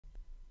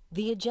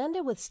The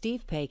Agenda with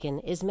Steve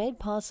Paikin is made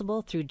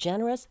possible through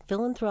generous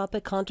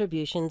philanthropic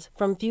contributions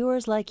from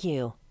viewers like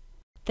you.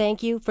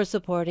 Thank you for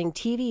supporting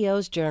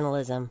TVO's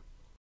journalism.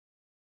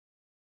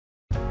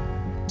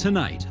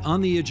 Tonight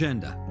on The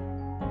Agenda.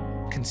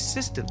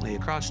 Consistently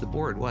across the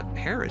board, what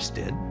Harris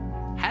did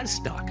has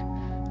stuck,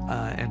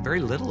 and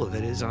very little of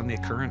it is on the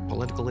current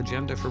political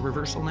agenda for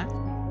reversal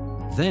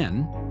now.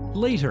 Then,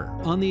 later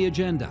on The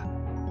Agenda.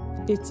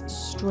 It's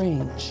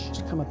strange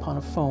to come upon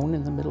a phone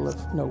in the middle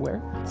of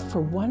nowhere.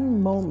 For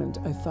one moment,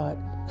 I thought,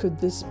 could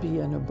this be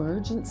an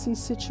emergency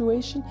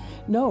situation?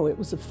 No, it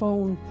was a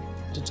phone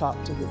to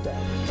talk to the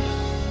dead.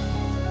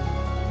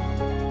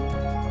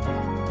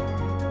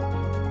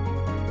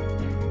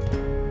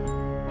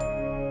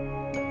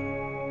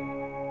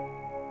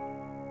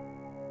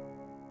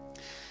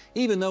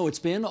 Even though it's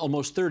been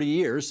almost 30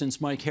 years since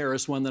Mike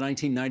Harris won the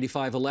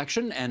 1995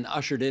 election and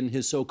ushered in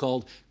his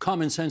so-called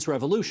common sense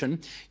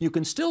revolution, you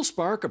can still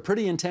spark a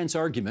pretty intense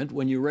argument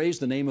when you raise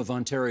the name of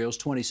Ontario's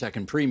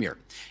 22nd premier.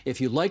 If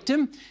you liked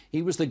him,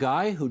 he was the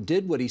guy who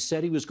did what he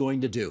said he was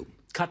going to do: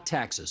 cut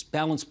taxes,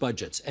 balance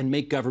budgets, and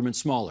make government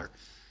smaller.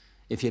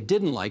 If you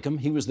didn't like him,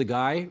 he was the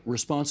guy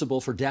responsible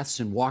for deaths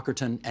in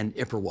Walkerton and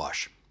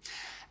Ipperwash.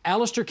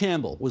 Alistair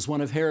Campbell was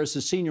one of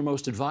Harris's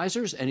senior-most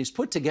advisors, and he's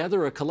put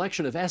together a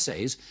collection of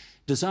essays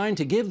designed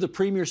to give the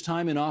Premier's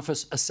time in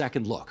office a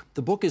second look.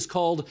 The book is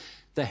called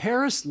The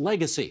Harris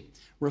Legacy: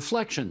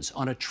 Reflections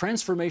on a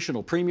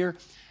Transformational Premier,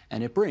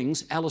 and it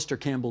brings Alistair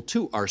Campbell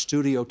to our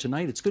studio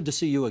tonight. It's good to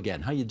see you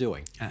again. How you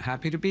doing?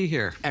 Happy to be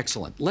here.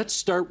 Excellent. Let's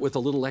start with a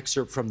little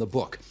excerpt from the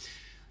book.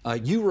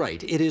 You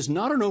write, "It is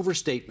not an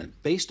overstatement,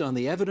 based on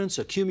the evidence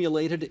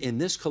accumulated in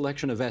this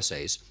collection of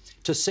essays,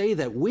 to say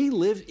that we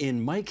live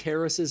in Mike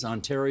Harris's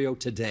Ontario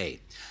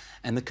today,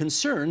 and the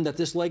concern that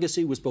this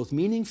legacy was both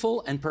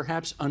meaningful and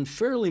perhaps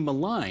unfairly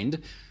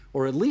maligned,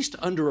 or at least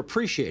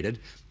underappreciated,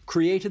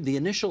 created the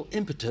initial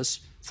impetus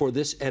for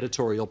this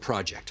editorial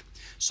project."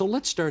 So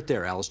let's start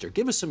there, Alistair.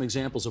 Give us some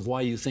examples of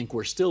why you think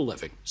we're still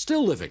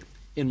living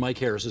in Mike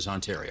Harris's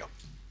Ontario.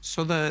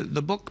 So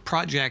the book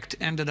project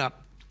ended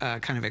up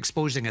kind of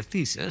exposing a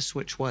thesis,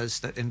 which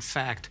was that, in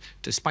fact,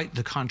 despite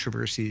the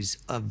controversies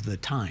of the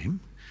time,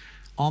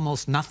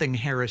 almost nothing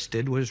Harris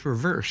did was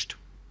reversed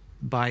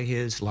by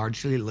his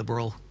largely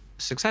liberal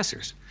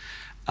successors.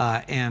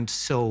 And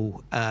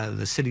so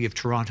the city of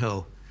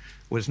Toronto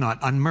was not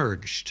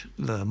unmerged.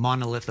 The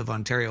monolith of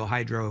Ontario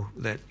Hydro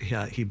that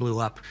he blew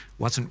up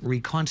wasn't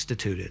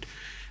reconstituted.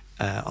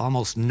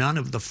 Almost none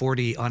of the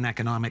 40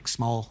 uneconomic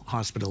small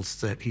hospitals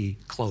that he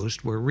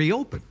closed were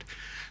reopened.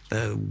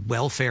 The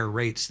welfare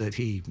rates that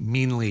he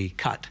meanly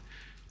cut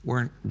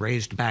weren't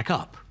raised back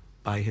up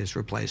by his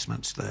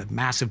replacements. The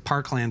massive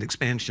parkland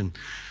expansion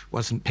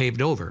wasn't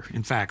paved over.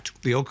 In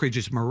fact, the Oak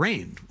Ridges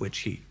moraine, which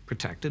he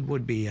protected,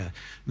 would be a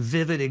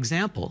vivid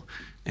example.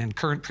 And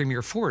current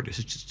Premier Ford has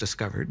just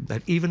discovered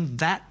that even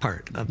that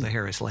part of the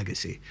Harris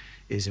legacy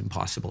is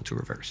impossible to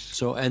reverse.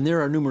 So, and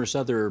there are numerous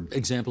other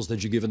examples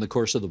that you give in the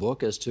course of the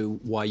book as to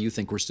why you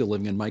think we're still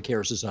living in Mike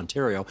Harris's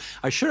Ontario.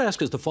 I should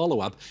ask as the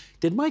follow-up,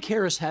 did Mike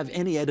Harris have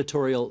any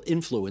editorial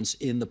influence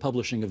in the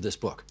publishing of this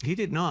book? He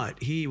did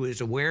not. He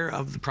was aware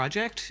of the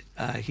project.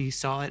 He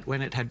saw it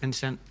when it had been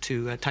sent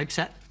to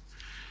Typeset.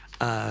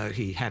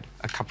 He had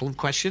a couple of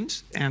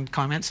questions and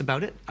comments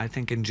about it. I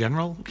think in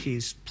general,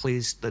 he's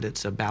pleased that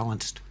it's a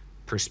balanced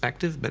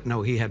perspective, but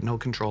no, he had no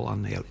control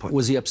on the output.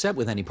 Was he upset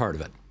with any part of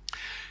it?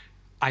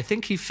 I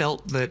think he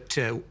felt that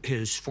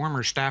his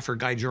former staffer,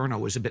 Guy Giorno,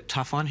 was a bit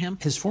tough on him.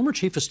 His former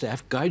chief of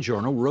staff, Guy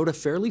Giorno, wrote a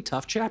fairly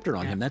tough chapter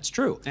on him. That's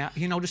true. Yeah,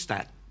 he noticed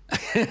that.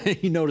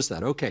 He noticed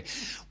that, okay.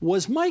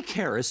 Was Mike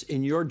Harris,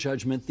 in your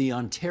judgment, the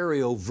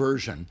Ontario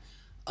version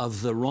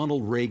of the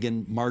Ronald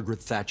Reagan,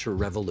 Margaret Thatcher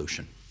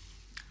revolution?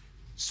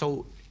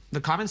 So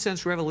the common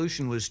sense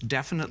revolution was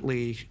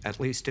definitely, at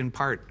least in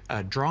part,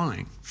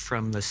 drawing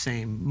from the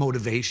same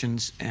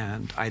motivations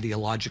and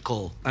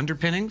ideological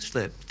underpinnings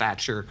that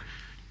Thatcher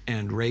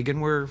and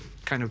Reagan were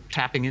kind of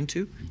tapping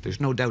into.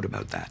 There's no doubt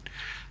about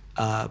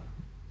that.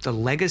 The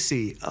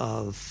legacy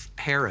of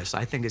Harris,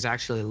 I think, is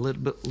actually a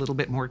little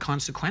bit more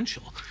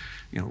consequential.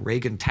 You know,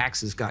 Reagan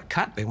taxes got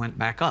cut, they went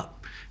back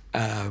up.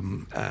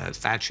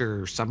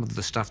 Thatcher, some of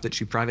the stuff that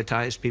she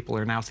privatized, people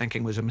are now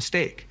thinking was a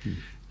mistake.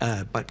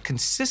 But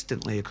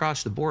consistently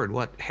across the board,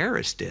 what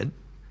Harris did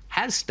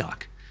has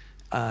stuck.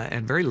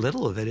 And very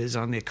little of it is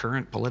on the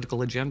current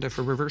political agenda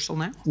for reversal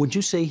now. Would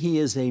you say he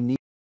is a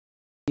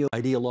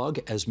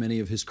neo-ideologue, as many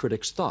of his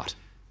critics thought?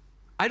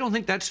 I don't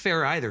think that's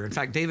fair either. In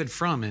fact, David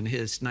Frum, in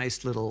his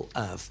nice little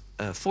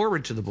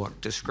foreword to the book,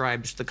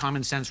 describes the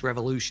common sense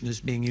revolution as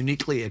being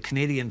uniquely a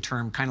Canadian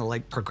term, kind of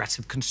like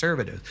progressive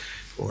conservative,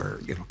 or,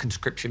 you know,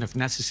 conscription if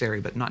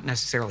necessary, but not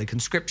necessarily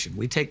conscription.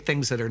 We take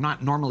things that are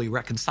not normally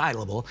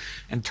reconcilable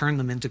and turn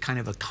them into kind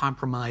of a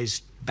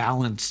compromised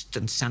balanced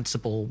and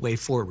sensible way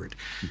forward.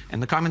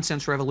 And the Common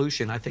Sense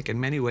Revolution, I think, in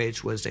many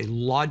ways was a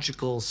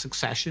logical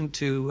succession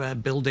to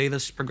Bill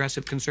Davis'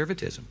 progressive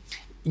conservatism.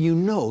 You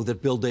know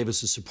that Bill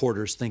Davis's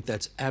supporters think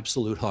that's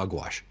absolute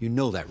hogwash. You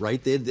know that,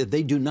 right?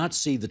 They do not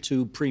see the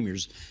two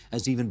premiers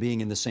as even being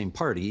in the same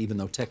party, even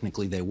though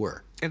technically they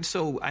were. And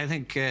so I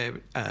think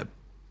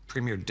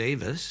Premier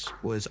Davis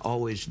was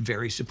always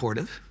very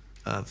supportive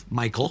of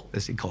Michael,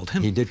 as he called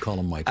him. He did call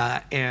him Michael.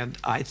 And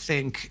I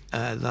think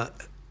the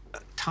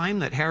time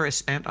that Harris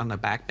spent on the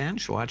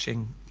backbench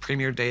watching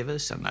Premier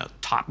Davis and the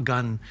Top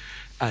Gun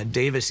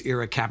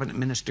Davis-era cabinet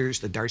ministers,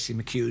 the Darcy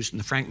McHughes and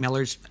the Frank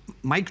Millers,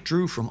 Mike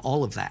drew from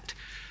all of that.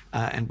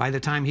 And by the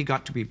time he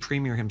got to be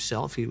premier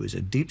himself, he was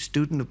a deep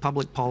student of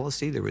public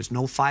policy. There was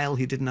no file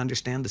he didn't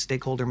understand the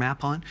stakeholder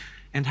map on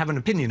and have an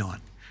opinion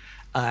on.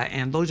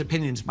 And those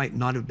opinions might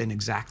not have been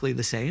exactly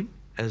the same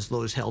as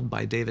those held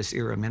by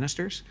Davis-era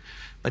ministers.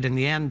 But in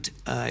the end,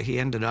 he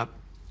ended up,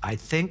 I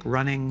think,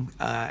 running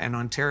an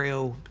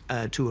Ontario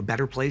to a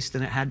better place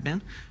than it had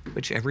been,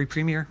 which every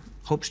premier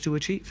hopes to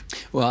achieve.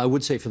 Well, I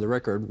would say for the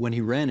record, when he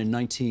ran in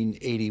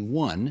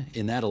 1981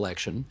 in that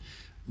election,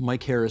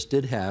 Mike Harris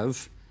did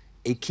have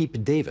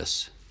Équipe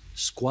Davis,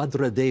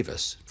 Squadra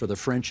Davis, for the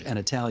French and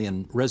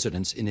Italian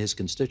residents in his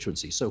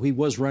constituency. So he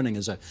was running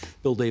as a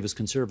Bill Davis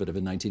conservative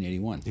in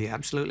 1981. He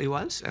absolutely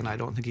was, and I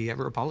don't think he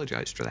ever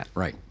apologized for that.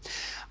 Right.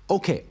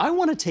 Okay, I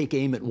want to take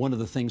aim at one of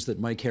the things that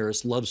Mike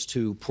Harris loves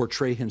to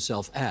portray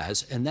himself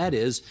as, and that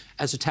is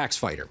as a tax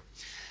fighter.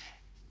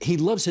 He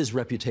loves his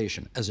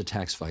reputation as a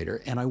tax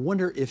fighter, and I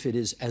wonder if it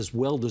is as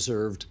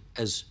well-deserved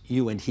as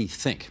you and he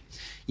think.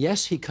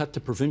 Yes, he cut the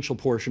provincial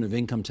portion of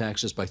income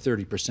taxes by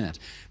 30%,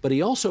 but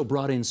he also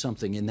brought in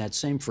something in that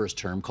same first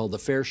term called the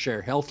Fair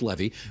Share Health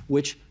Levy,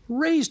 which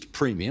raised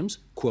premiums,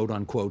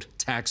 quote-unquote,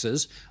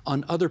 taxes,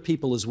 on other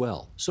people as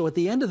well. So at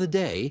the end of the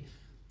day,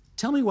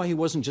 tell me why he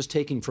wasn't just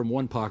taking from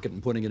one pocket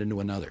and putting it into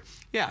another.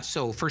 Yeah,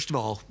 so first of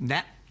all,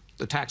 net,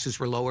 the taxes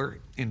were lower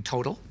in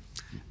total.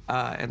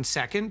 And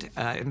second,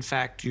 in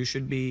fact, you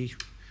should be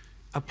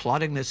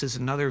applauding this as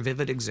another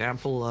vivid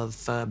example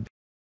of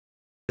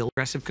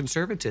progressive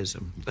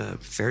conservatism. The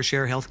Fair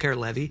Share Healthcare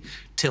Levy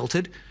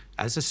tilted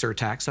as a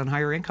surtax on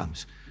higher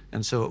incomes.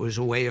 And so it was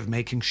a way of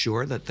making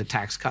sure that the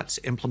tax cuts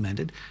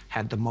implemented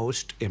had the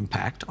most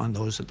impact on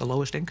those at the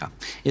lowest income.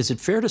 Is it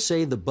fair to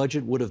say the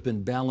budget would have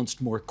been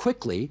balanced more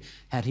quickly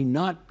had he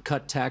not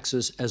cut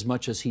taxes as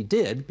much as he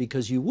did,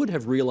 because you would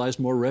have realized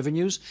more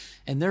revenues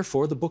and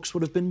therefore the books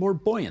would have been more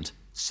buoyant?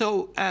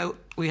 So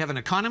we have an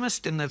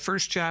economist in the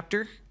first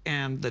chapter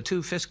and the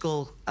two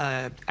fiscal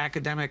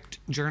academic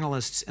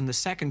journalists in the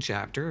second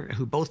chapter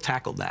who both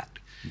tackled that.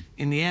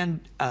 In the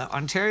end,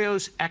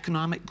 Ontario's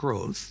economic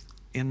growth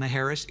in the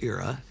Harris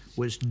era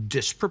was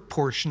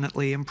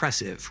disproportionately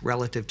impressive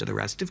relative to the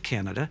rest of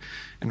Canada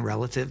and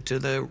relative to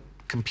the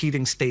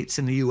competing states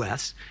in the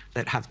U.S.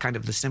 that have kind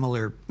of the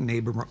similar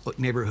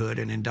neighborhood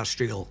and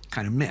industrial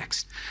kind of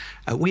mix.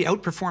 We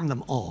outperformed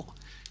them all.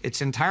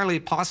 It's entirely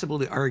possible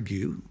to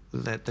argue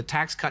that the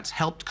tax cuts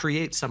helped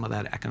create some of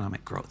that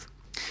economic growth.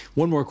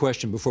 One more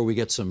question before we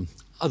get some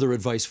other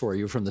advice for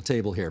you from the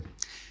table here.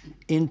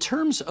 In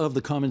terms of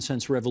the Common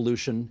Sense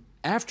Revolution,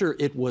 after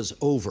it was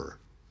over,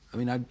 I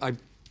mean,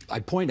 I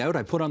point out,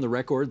 I put on the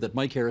record that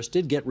Mike Harris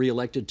did get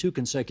reelected 2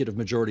 consecutive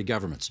majority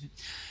governments.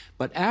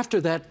 But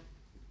after that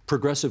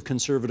progressive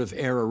conservative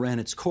era ran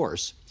its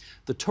course,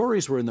 the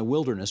Tories were in the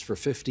wilderness for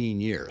 15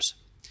 years.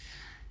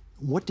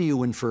 What do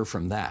you infer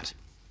from that?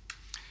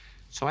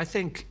 So I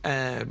think,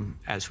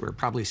 as we're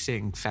probably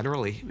seeing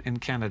federally in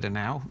Canada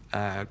now,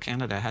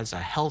 Canada has a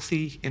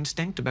healthy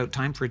instinct about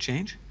time for a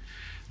change.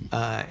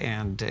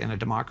 And in a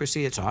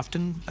democracy, it's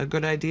often a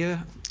good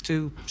idea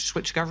to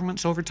switch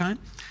governments over time.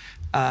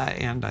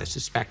 And I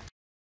suspect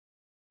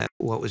that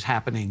what was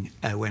happening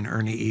when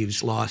Ernie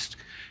Eves lost,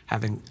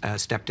 having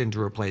stepped in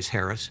to replace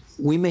Harris.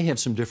 We may have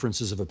some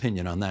differences of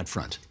opinion on that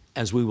front,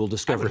 as we will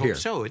discover here.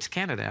 So it's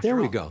Canada, after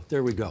all. all.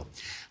 There we go.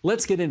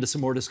 Let's get into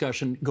some more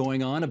discussion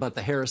going on about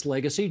the Harris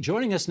legacy.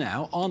 Joining us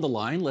now on the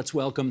line, let's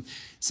welcome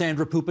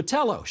Sandra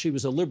Pupatello. She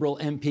was a Liberal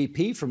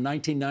MPP from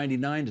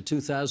 1999 to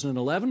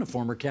 2011, a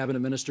former cabinet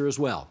minister as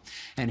well.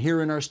 And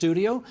here in our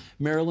studio,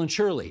 Marilyn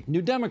Shirley,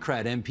 New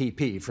Democrat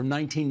MPP from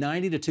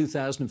 1990 to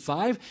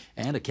 2005,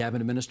 and a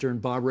cabinet minister in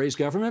Bob Rae's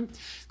government.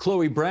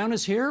 Chloe Brown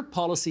is here,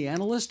 policy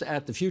analyst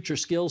at the Future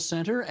Skills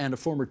Centre and a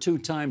former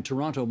 2-time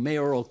Toronto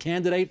mayoral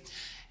candidate.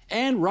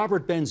 And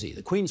Robert Benzie,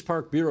 the Queen's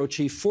Park Bureau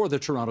Chief for the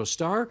Toronto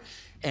Star.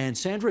 And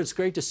Sandra, it's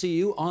great to see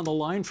you on the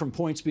line from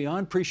Points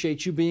Beyond.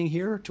 Appreciate you being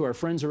here. To our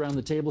friends around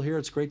the table here,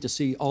 it's great to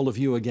see all of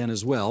you again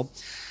as well.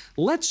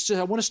 I want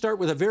to start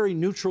with a very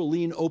neutral,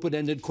 lean,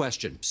 open-ended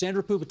question.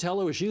 Sandra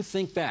Pupatello, as you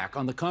think back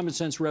on the Common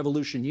Sense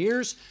Revolution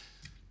years,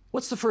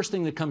 what's the first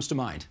thing that comes to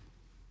mind?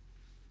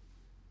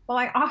 Well,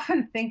 I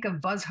often think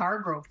of Buzz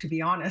Hargrove, to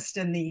be honest,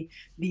 and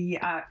the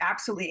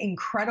absolutely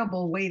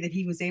incredible way that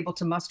he was able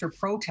to muster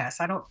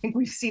protests. I don't think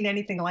we've seen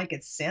anything like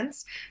it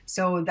since.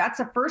 So that's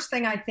the first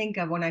thing I think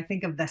of when I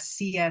think of the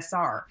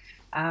CSR.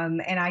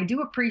 And I do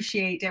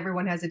appreciate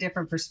everyone has a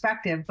different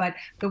perspective, but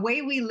the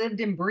way we lived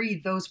and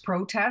breathed those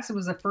protests, it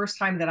was the first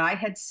time that I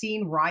had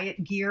seen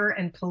riot gear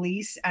and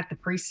police at the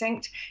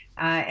precinct.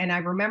 And I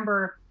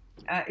remember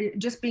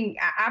just being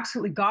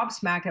absolutely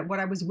gobsmacked at what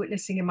I was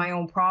witnessing in my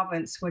own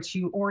province, which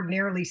you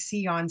ordinarily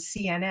see on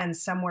CNN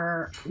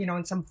somewhere,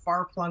 in some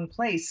far-flung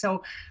place.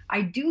 So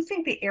I do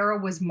think the era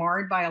was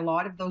marred by a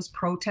lot of those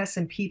protests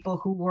and people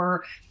who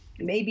were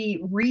maybe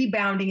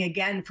rebounding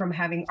again from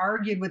having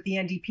argued with the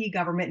NDP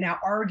government, now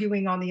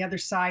arguing on the other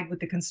side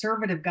with the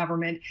Conservative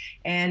government.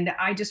 And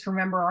I just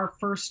remember our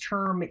first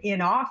term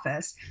in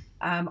office,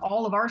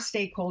 all of our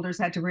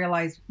stakeholders had to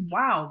realize,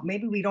 wow,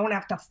 maybe we don't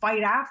have to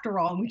fight after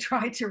all. And we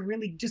tried to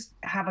really just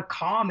have a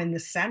calm in the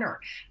center.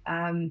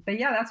 But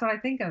yeah, that's what I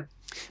think of.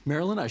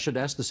 Marilyn, I should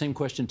ask the same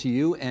question to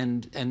you.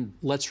 And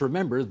let's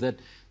remember that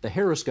the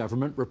Harris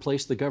government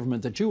replaced the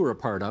government that you were a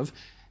part of,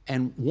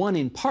 and won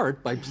in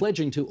part by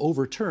pledging to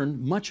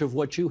overturn much of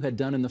what you had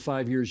done in the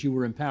 5 years you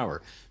were in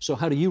power. So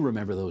how do you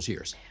remember those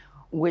years?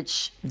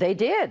 Which they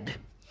did.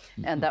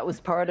 And that was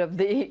part of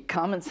the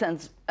common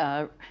sense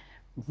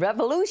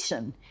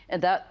revolution.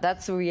 And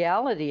that's the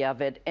reality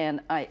of it. And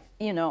I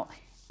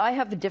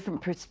have a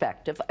different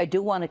perspective. I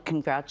do want to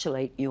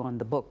congratulate you on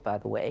the book, by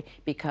the way,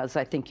 because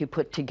I think you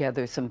put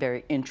together some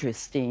very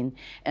interesting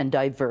and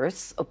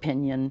diverse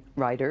opinion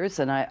writers,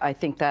 and I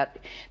think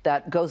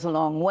that goes a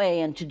long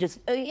way into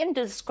in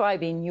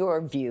describing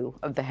your view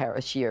of the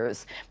Harris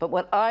years. But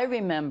what I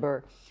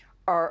remember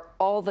are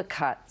all the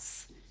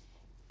cuts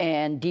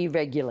and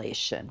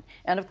deregulation.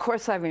 And of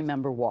course, I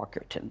remember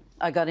Walkerton.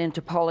 I got into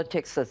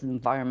politics as an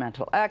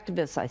environmental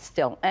activist. I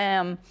still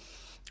am.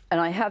 And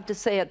I have to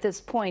say at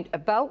this point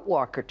about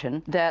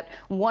Walkerton that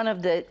one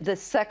of the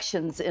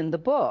sections in the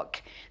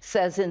book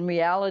says, in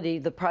reality,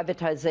 the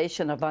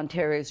privatization of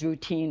Ontario's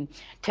routine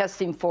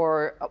testing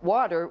for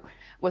water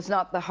was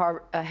not the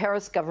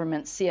Harris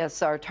government's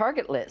CSR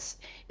target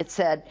list. It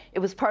said it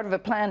was part of a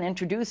plan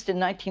introduced in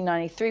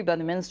 1993 by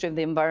the Minister of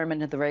the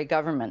Environment of the Ray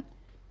government.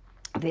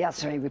 The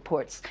SRA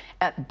reports,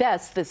 at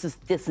best, this is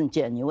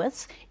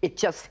disingenuous. It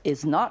just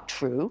is not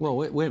true. Well,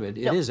 wait a minute.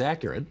 It is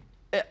accurate.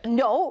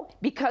 No,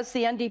 because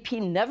the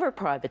NDP never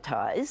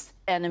privatized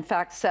and, in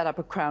fact, set up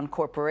a Crown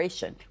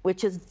corporation,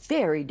 which is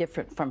very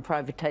different from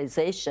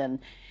privatization.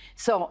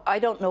 So I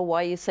don't know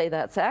why you say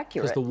that's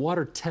accurate. Because the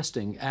water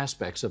testing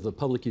aspects of the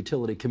public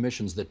utility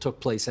commissions that took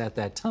place at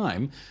that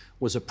time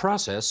was a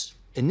process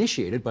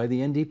initiated by the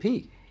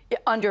NDP.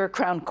 Under a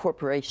Crown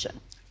corporation.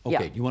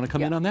 Okay, yeah. You want to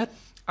come in on that?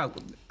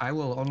 I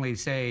will only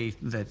say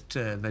that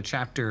the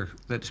chapter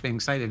that's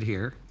being cited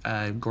here,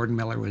 Gordon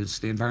Miller was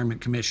the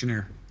Environment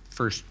Commissioner,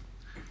 first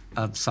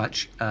of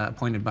such,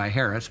 appointed by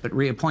Harris, but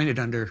reappointed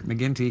under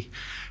McGuinty,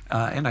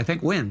 and I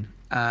think Wynne,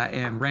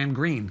 and ran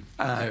Green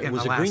in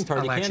the last Green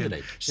Party election.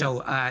 Candidate.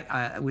 So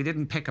we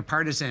didn't pick a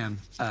partisan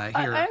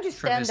here. I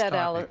understand that,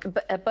 Alan,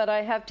 but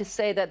I have to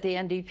say that the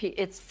NDP,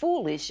 it's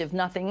foolish, if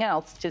nothing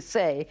else, to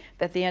say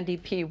that the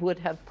NDP would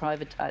have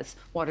privatized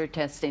water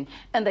testing,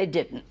 and they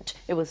didn't.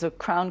 It was a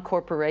Crown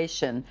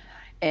corporation.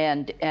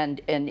 And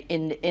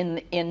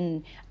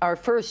in our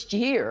first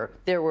year,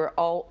 there were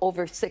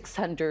over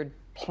 600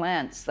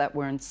 plants that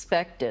were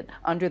inspected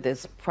under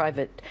this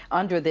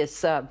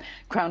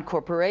Crown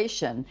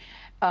corporation.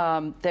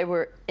 They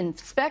were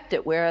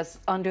inspected, whereas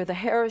under the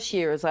Harris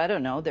years, I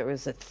don't know, there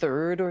was a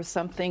third or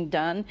something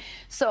done.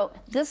 So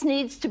this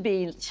needs to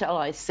be, shall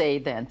I say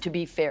then, to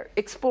be fair,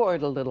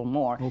 explored a little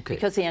more. Okay.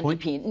 Because the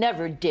NDP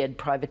never did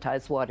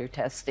privatize water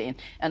testing,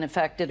 and in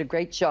fact did a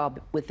great job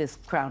with this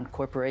Crown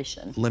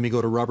corporation. Let me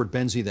go to Robert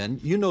Benzie then.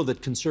 You know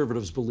that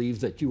Conservatives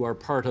believe that you are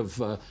part of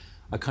a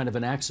kind of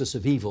an axis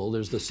of evil.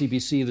 There's the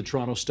CBC, the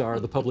Toronto Star,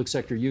 the public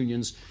sector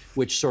unions,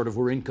 which sort of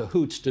were in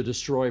cahoots to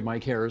destroy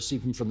Mike Harris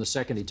even from the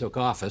second he took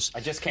office. I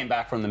just came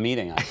back from the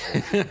meeting,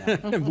 actually.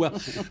 Yeah.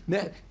 Well,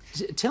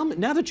 tell me,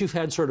 now that you've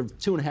had sort of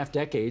 2.5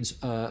 decades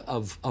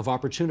of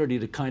opportunity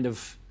to kind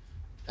of,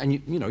 and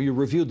you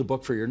reviewed the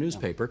book for your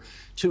newspaper,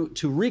 to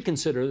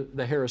reconsider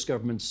the Harris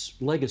government's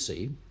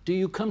legacy, do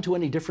you come to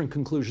any different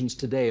conclusions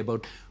today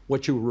about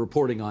what you were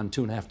reporting on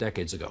 2.5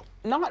 decades ago?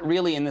 Not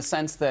really, in the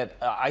sense that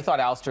I thought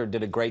Alistair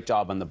did a great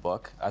job on the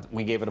book.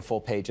 We gave it a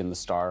full page in the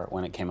Star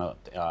when it came out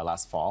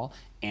last fall,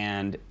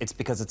 and it's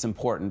because it's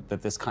important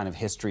that this kind of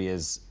history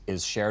is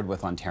shared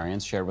with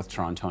Ontarians, shared with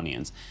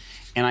Torontonians.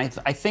 And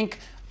I think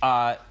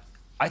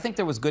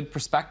there was good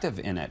perspective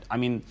in it. I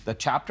mean, the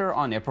chapter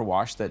on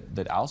Ipperwash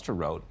that Alistair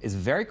wrote is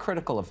very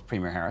critical of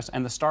Premier Harris,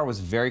 and the Star was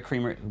very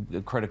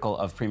critical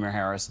of Premier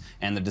Harris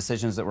and the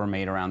decisions that were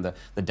made around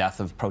the death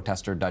of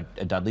protester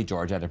Dudley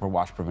George at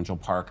Ipperwash Provincial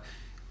Park.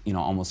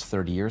 almost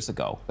 30 years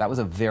ago. That was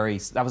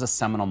a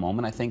seminal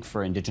moment, I think,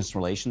 for Indigenous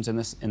relations in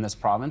this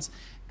province,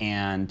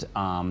 and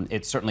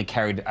it certainly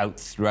carried out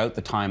throughout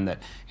the time that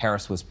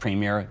Harris was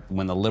premier.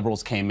 When the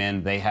Liberals came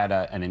in, they had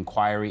an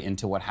inquiry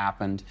into what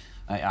happened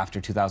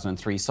after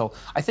 2003. So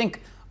I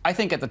think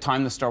at the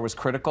time the Star was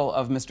critical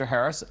of Mr.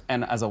 Harris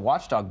and as a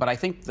watchdog, but I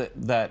think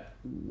that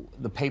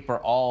the paper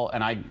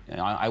and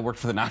I worked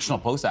for the National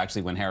Post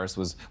actually when Harris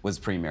was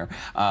premier.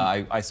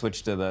 I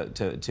switched to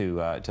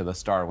the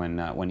Star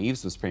when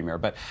Eves was premier.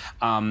 But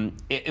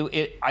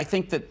I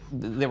think that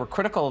they were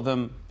critical of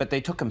him, but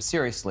they took him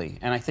seriously,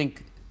 and I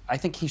think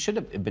he should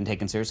have been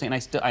taken seriously,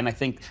 and I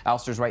think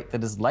Alistair's right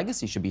that his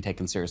legacy should be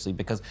taken seriously,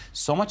 because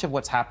so much of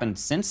what's happened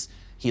since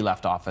he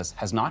left office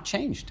has not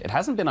changed. It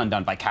hasn't been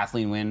undone by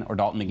Kathleen Wynne or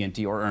Dalton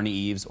McGuinty or Ernie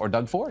Eves or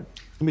Doug Ford.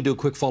 Let me do a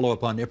quick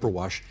follow-up on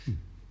Ipperwash.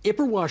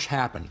 Ipperwash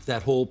happened,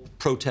 that whole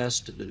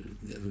protest.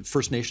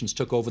 First Nations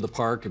took over the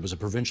park. It was a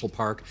provincial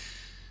park.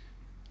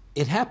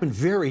 It happened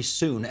very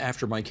soon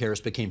after Mike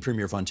Harris became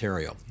Premier of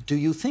Ontario. Do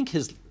you think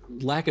his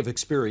lack of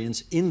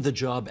experience in the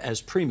job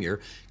as Premier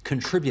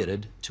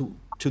contributed to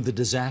the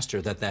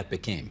disaster that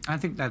became? I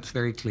think that's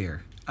very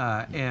clear.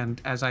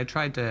 And as I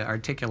tried to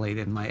articulate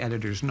in my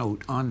editor's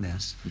note on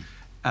this,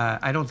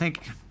 I don't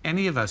think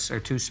any of us are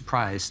too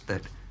surprised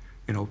that,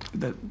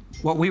 that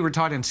what we were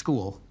taught in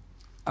school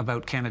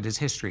about Canada's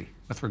history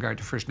with regard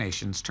to First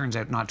Nations turns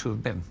out not to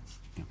have been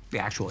the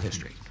actual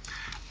history,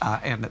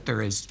 and that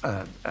there is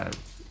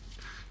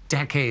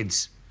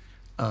decades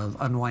of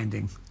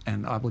unwinding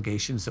and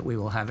obligations that we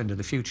will have into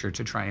the future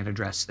to try and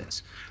address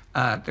this.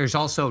 There's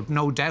also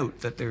no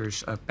doubt that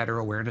there's a better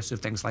awareness of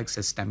things like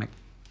systemic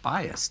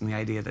bias, and the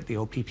idea that the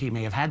OPP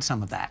may have had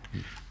some of that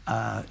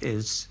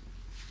is,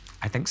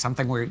 I think,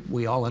 something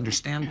we all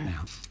understand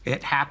now.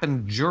 It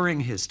happened during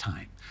his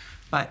time,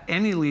 but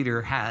any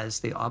leader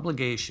has the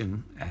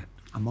obligation at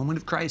a moment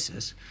of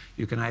crisis.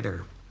 You can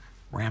either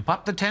ramp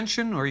up the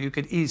tension or you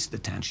could ease the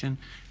tension,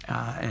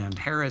 and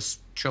Harris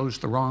chose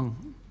the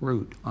wrong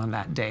route on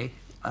that day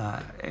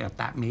at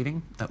that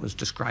meeting that was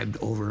described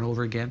over and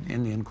over again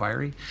in the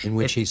inquiry. In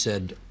which he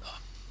said,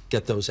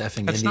 get those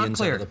effing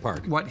Indians out of the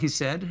park. What he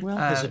said. Well,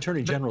 his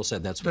Attorney General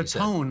said that's what he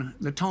said.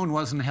 The tone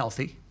wasn't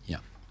healthy. Yeah.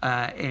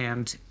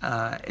 And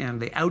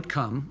the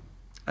outcome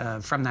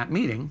from that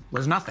meeting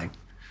was nothing.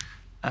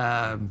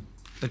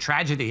 The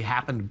tragedy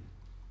happened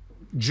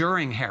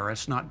during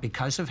Harris, not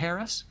because of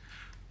Harris,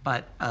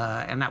 but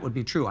and that would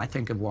be true, I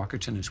think, of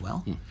Walkerton as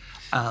well.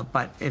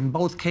 But in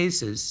both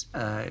cases,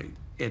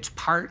 it's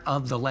part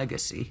of the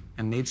legacy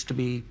and needs to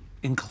be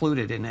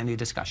included in any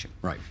discussion.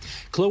 Right.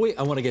 Chloe,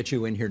 I want to get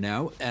you in here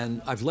now,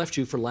 and I've left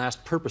you for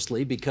last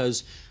purposely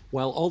because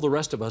while all the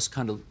rest of us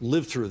kind of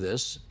lived through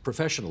this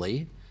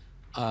professionally,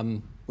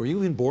 were you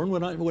even born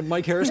when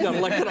Mike Harris got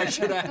elected, I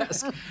should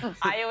ask?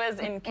 I was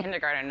in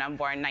kindergarten. I'm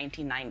born in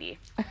 1990.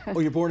 Oh,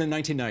 you're born in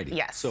 1990?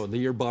 Yes. So the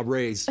year Bob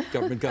Ray's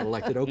government got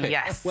elected. Okay.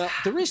 Yes. Well,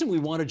 the reason we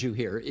wanted you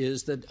here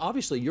is that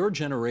obviously your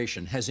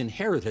generation has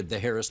inherited the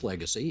Harris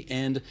legacy,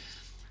 and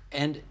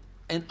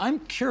I'm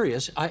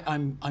curious,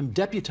 I'm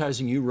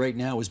deputizing you right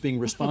now as being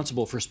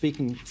responsible for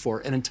speaking for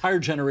an entire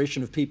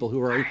generation of people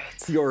who are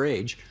your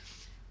age.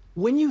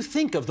 When you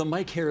think of the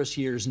Mike Harris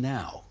years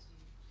now,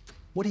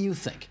 what do you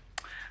think?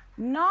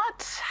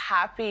 Not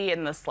happy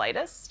in the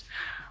slightest.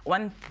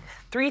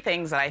 Three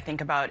things that I think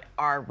about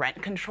are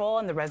rent control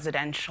and the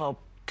Residential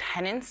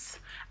Tenants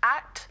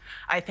Act.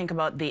 I think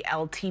about the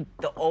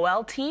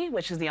OLT,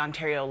 which is the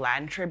Ontario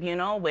Land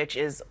Tribunal, which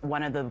is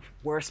one of the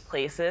worst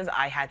places.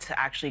 I had to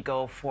actually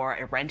go for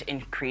a rent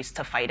increase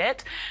to fight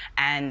it,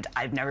 and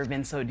I've never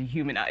been so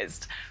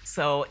dehumanized.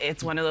 So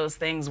it's one of those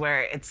things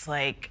where it's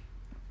like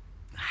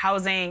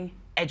housing,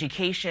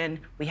 education,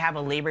 we have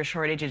a labor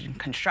shortage in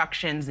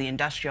constructions, the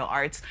industrial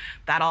arts.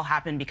 That all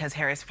happened because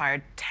Harris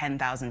fired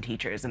 10,000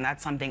 teachers, and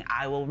that's something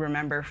I will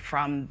remember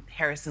from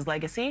Harris's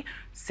legacy,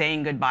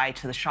 saying goodbye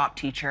to the shop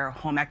teacher,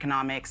 home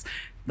economics,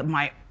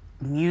 my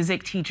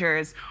music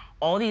teachers,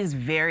 all these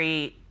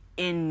very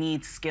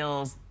in-need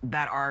skills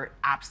that are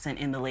absent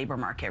in the labor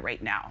market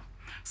right now.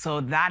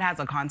 So that has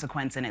a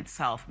consequence in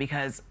itself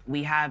because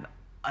we have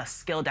a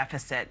skill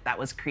deficit that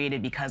was created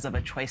because of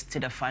a choice to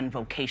defund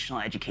vocational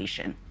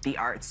education, the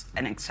arts,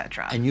 and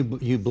etc. And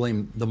you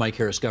blame the Mike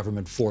Harris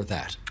government for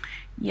that?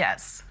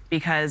 Yes,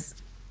 because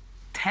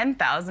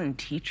 10,000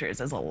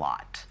 teachers is a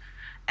lot.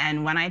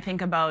 And when I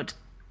think about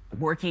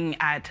working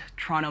at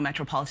Toronto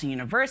Metropolitan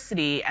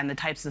University and the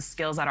types of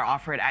skills that are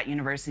offered at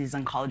universities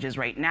and colleges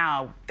right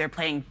now, they're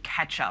playing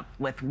catch up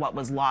with what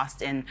was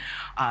lost in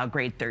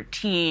grade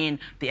 13,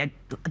 the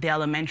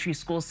elementary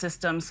school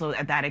system, so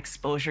that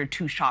exposure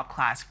to shop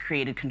class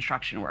created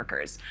construction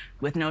workers.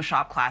 With no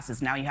shop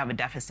classes, now you have a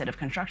deficit of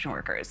construction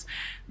workers.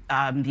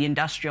 The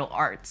industrial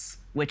arts,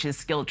 which is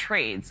skilled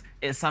trades,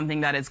 is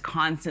something that is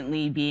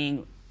constantly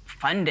being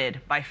funded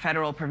by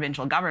federal,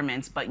 provincial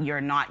governments, but you're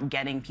not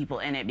getting people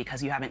in it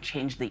because you haven't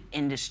changed the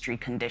industry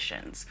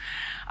conditions.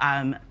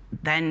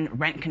 Then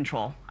rent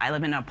control. I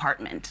live in an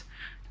apartment.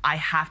 I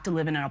have to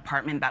live in an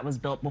apartment that was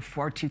built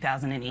before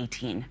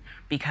 2018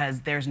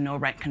 because there's no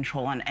rent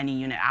control on any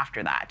unit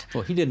after that.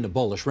 Well, he didn't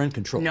abolish rent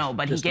control. No,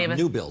 but just he gave on us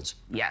new builds.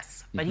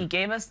 Yes, but he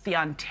gave us the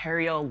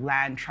Ontario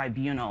Land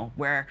Tribunal,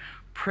 where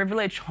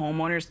privileged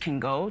homeowners can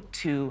go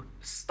to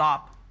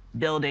stop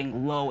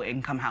building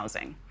low-income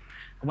housing.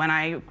 When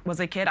I was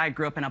a kid, I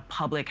grew up in a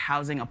public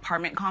housing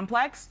apartment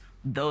complex.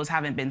 Those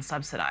haven't been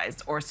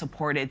subsidized or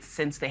supported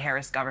since the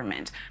Harris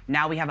government.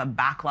 Now we have a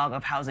backlog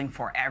of housing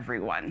for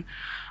everyone.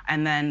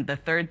 And then the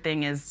third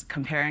thing is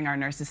comparing our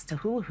nurses to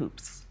hula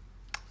hoops,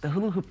 the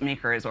hula hoop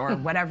makers or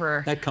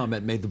whatever. That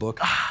comment made the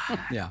book.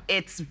 Yeah.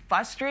 It's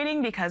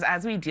frustrating because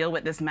as we deal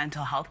with this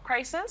mental health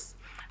crisis,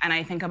 and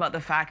I think about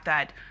the fact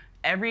that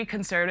every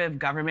conservative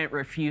government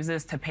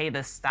refuses to pay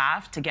the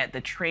staff to get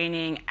the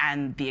training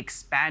and the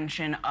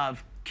expansion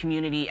of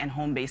community and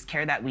home-based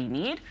care that we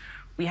need,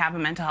 we have a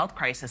mental health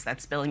crisis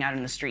that's spilling out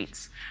in the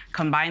streets.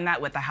 Combine that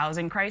with the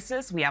housing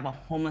crisis, we have a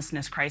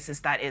homelessness crisis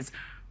that is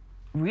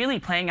really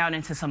playing out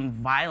into some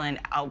violent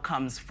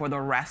outcomes for the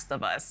rest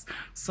of us.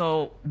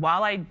 So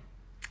while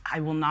I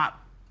will not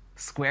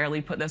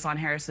squarely put this on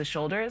Harris's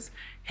shoulders,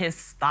 his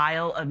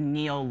style of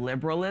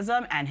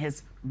neoliberalism and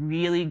his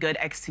really good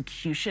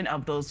execution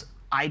of those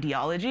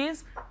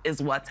ideologies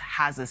is what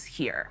has us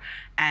here.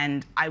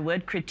 And I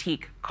would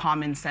critique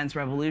common sense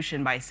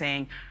revolution by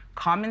saying,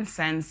 common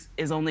sense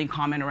is only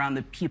common around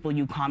the people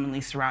you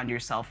commonly surround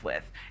yourself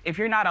with. If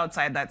you're not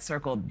outside that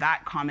circle,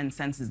 that common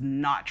sense is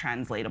not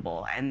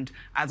translatable. And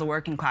as a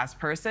working class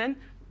person,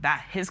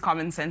 that his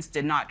common sense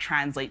did not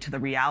translate to the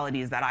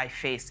realities that I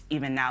face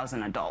even now as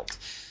an adult.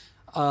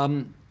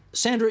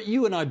 Sandra,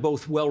 you and I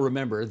both well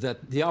remember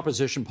that the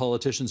opposition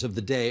politicians of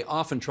the day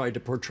often tried to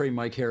portray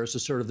Mike Harris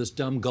as sort of this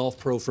dumb golf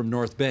pro from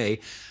North Bay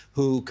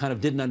who kind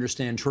of didn't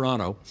understand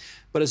Toronto.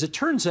 But as it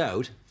turns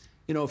out,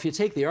 you know, if you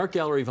take the Art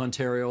Gallery of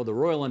Ontario, the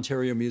Royal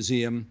Ontario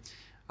Museum,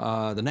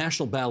 the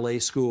National Ballet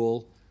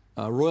School,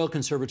 Royal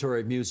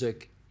Conservatory of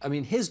Music, I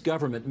mean, his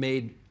government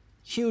made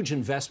huge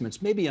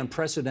investments, maybe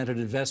unprecedented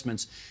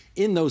investments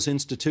in those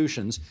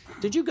institutions.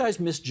 Did you guys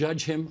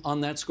misjudge him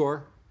on that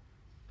score?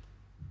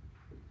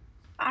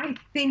 I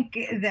think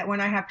that when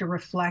I have to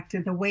reflect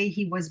the way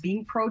he was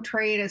being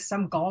portrayed as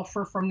some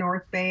golfer from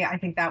North Bay, I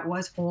think that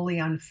was wholly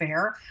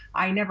unfair.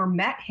 I never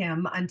met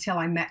him until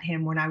I met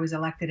him when I was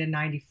elected in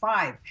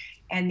 '95.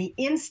 And the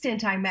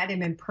instant I met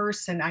him in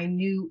person, I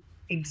knew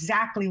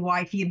exactly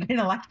why he had been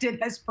elected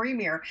as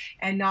premier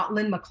and not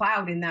Lynn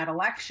McLeod in that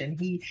election.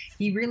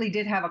 He really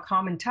did have a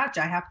common touch.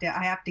 I have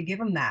to give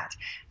him that.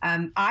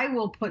 I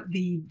will put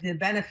the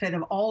benefit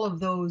of all of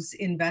those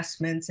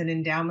investments and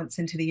endowments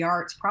into the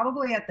arts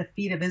probably at the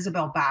feet of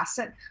Isabel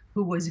Bassett,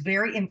 who was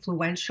very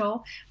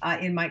influential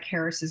in Mike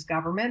Harris's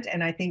government.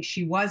 And I think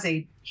she was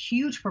a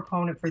huge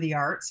proponent for the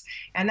arts.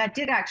 And that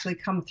did actually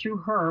come through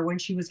her when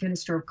she was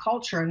Minister of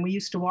Culture. And we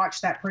used to watch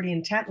that pretty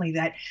intently,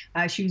 that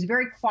she was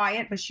very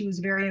quiet, but she was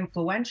very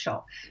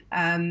influential.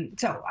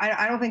 So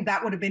I don't think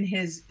that would have been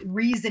his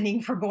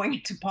reasoning for going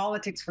into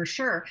politics for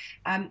sure.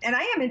 And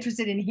I am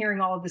interested in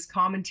hearing all of this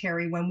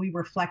commentary when we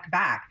reflect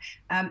back.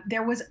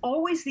 There was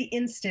always the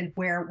instant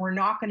where we're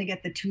not going to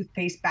get the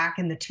toothpaste back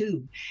in the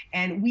tube.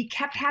 And we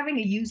kept having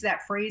to use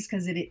that phrase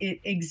because it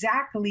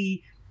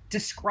exactly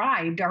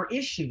described our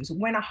issues.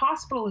 When a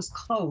hospital is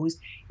closed,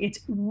 it's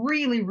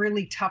really,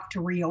 really tough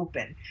to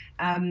reopen.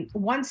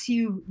 Once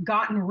you've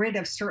gotten rid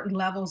of certain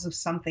levels of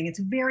something, it's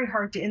very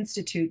hard to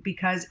institute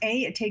because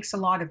A, it takes a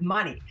lot of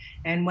money.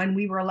 And when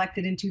we were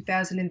elected in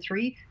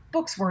 2003,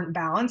 books weren't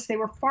balanced. They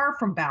were far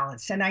from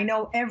balanced. And I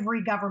know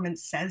every government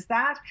says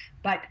that,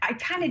 but I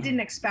kind of didn't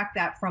expect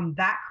that from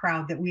that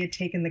crowd that we had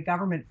taken the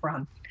government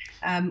from.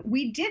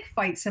 We did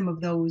fight some of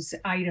those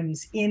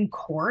items in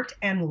court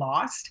and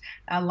lost,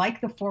 like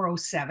the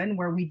 407,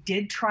 where we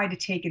did try to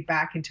take it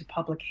back into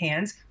public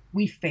hands.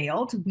 We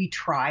failed. We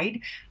tried.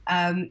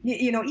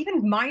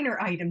 Even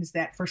minor items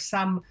that for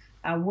some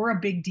were a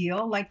big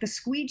deal, like the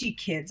squeegee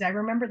kids. I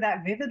remember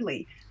that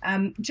vividly.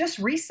 Just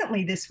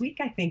recently this week,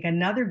 I think,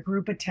 another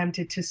group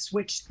attempted to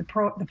switch the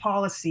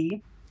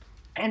policy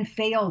and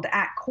failed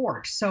at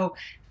court. So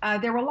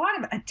there were a lot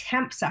of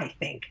attempts, I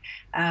think,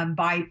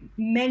 by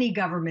many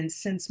governments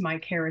since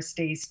Mike Harris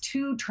days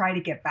to try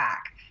to get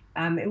back.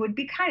 It would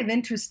be kind of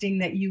interesting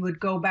that you would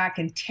go back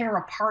and tear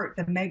apart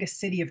the mega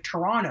city of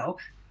Toronto.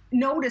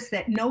 Notice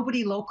that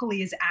nobody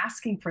locally is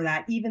asking for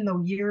that, even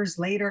though years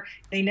later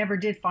they never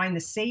did find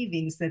the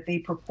savings that they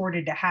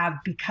purported to have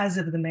because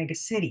of the mega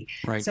city.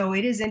 Right. So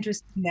it is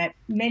interesting that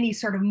many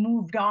sort of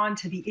moved on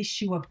to the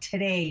issue of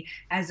today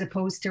as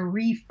opposed to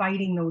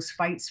refighting those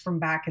fights from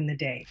back in the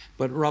day.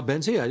 But Rob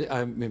Benzie,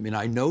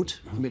 I note,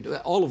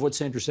 all of what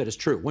Sandra said is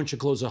true. Once you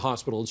close a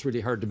hospital, it's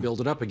really hard to build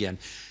it up again.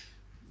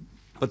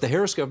 But the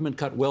Harris government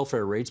cut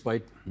welfare rates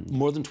by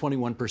more than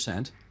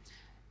 21%.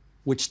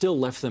 Which still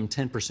left them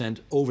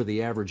 10% over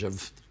the average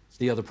of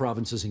the other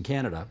provinces in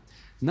Canada.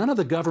 None of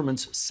the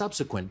governments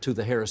subsequent to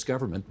the Harris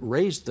government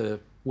raised the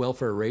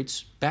welfare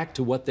rates back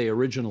to what they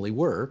originally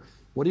were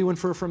What do you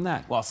infer from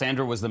that? Well,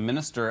 Sandra was the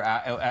minister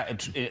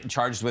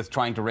charged with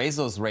trying to raise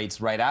those rates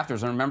right after.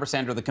 And remember,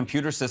 Sandra, the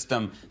computer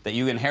system that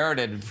you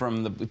inherited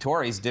from the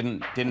Tories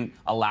didn't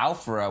allow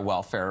for a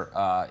welfare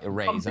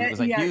raise, and it was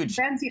a huge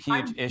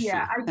issue.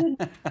 Yeah,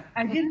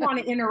 I didn't want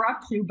to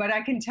interrupt you, but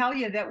I can tell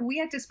you that we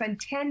had to spend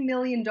 $10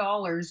 million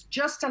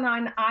just on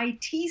an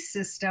IT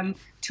system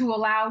to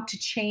allow to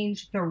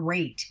change the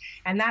rate.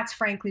 And that's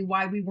frankly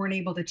why we weren't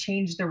able to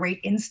change the rate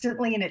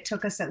instantly. And it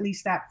took us at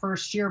least that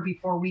first year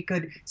before we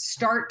could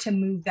start to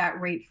move that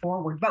rate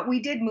forward. But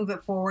we did move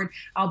it forward,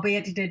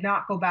 albeit it did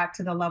not go back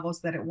to the levels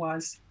that it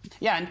was.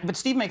 Yeah, but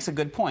Steve makes a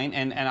good point,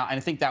 and I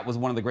think that was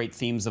one of the great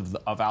themes of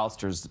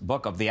Alistair's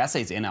book, of the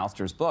essays in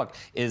Alistair's book,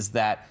 is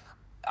that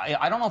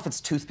I don't know if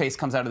it's toothpaste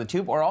comes out of the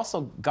tube, or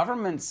also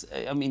governments.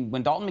 I mean,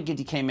 when Dalton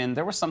McGuinty came in,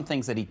 there were some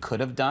things that he could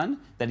have done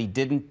that he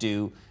didn't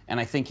do, and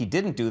I think he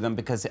didn't do them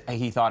because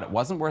he thought it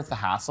wasn't worth the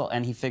hassle,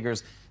 and he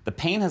figures the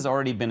pain has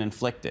already been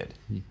inflicted.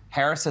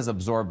 Harris has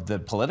absorbed the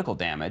political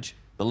damage.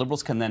 The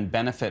Liberals can then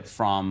benefit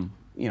from,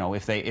 you know,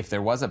 if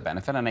there was a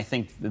benefit, and I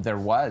think there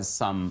was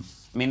some.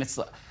 I mean, it's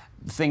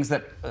things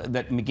that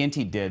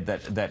McGuinty did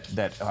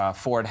that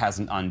Ford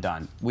hasn't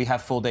undone. We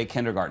have full-day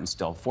kindergarten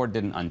still. Ford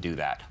didn't undo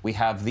that. We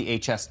have the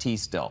HST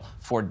still.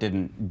 Ford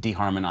didn't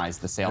deharmonize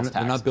the sales tax.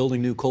 They're not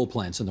building new coal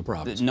plants in the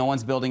province. No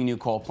one's building new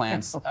coal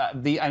plants.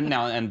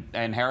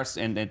 And Harris,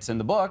 and it's in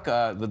the book,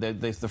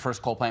 the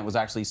first coal plant was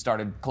actually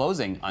started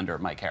closing under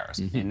Mike Harris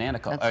in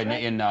Nanticoke,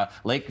 in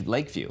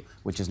Lakeview,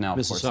 which is now,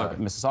 of course,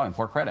 Mississauga,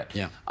 Port Credit.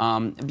 Yeah.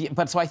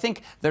 But so I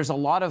think there's a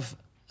lot of,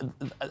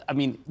 I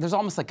mean, there's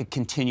almost like a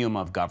continuum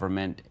of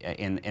government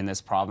in this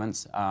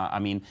province. I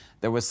mean,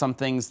 there was some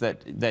things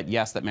that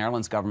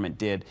Maryland's government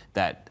did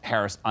that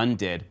Harris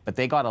undid, but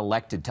they got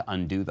elected to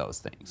undo those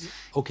things.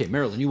 Okay,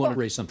 Marilyn, you want to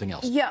raise something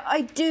else? Yeah,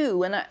 I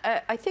do, and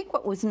I think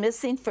what was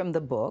missing from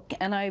the book,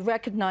 and I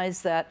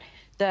recognize that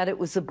it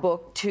was a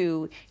book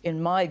to, in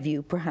my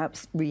view,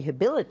 perhaps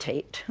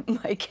rehabilitate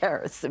Mike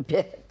Harris a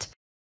bit.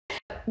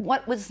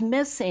 What was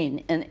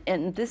missing,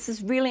 and this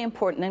is really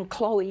important, and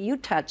Chloe, you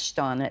touched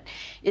on it,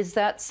 is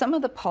that some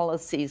of the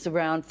policies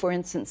around, for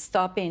instance,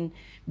 stopping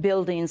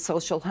building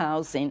social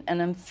housing, and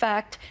in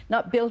fact,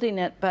 not building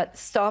it, but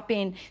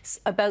stopping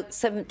about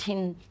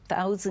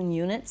 17,000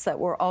 units that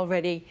were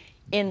already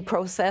in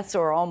process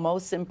or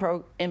almost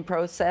in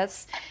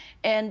process,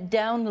 and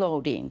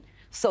downloading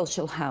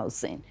social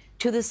housing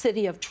to the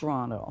City of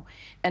Toronto,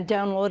 and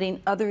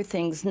downloading other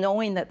things,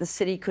 knowing that the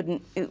city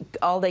couldn't,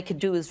 all they could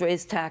do is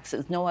raise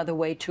taxes, no other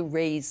way to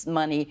raise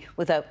money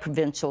without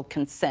provincial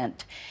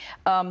consent.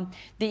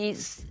 The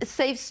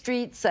Safe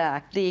Streets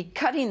Act, the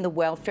cutting the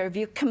welfare, if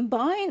you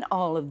combine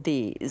all of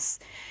these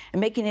and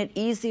making it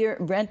easier,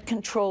 rent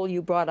control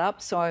you brought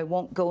up, so I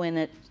won't go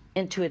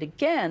into it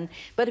again,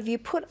 but if you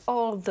put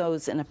all of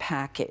those in a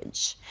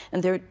package,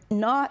 and they're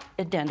not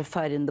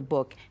identified in the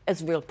book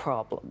as real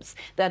problems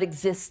that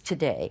exist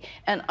today,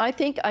 and I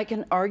think I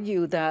can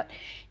argue that,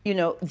 you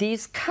know,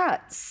 these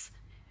cuts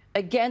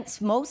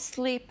against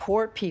mostly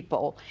poor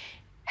people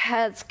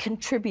has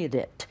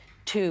contributed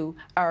to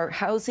our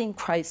housing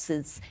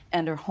crisis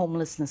and our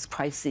homelessness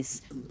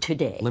crisis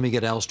today. Let me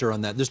get Alistair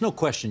on that. There's no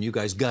question you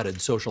guys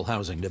gutted social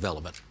housing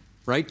development,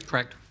 right?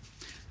 Correct.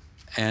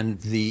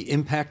 And the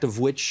impact of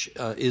which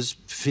is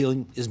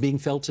being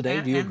felt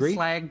today. Do you agree? And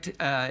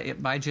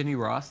flagged by Ginny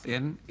Roth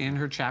in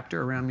her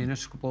chapter around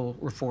municipal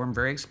reform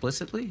very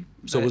explicitly.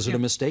 So was it a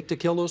mistake to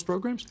kill those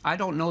programs? I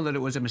don't know that it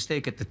was a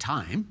mistake at the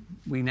time.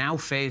 We now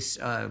face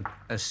a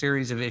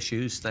series of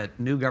issues that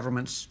new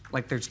governments,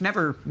 like there's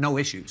never no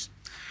issues.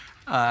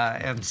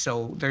 And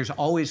so there's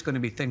always going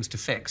to be things to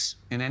fix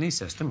in any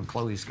system, and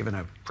Chloe's given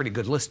a pretty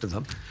good list of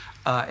them.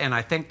 And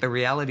I think the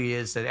reality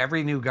is that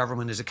every new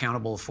government is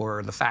accountable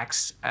for the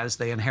facts as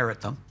they inherit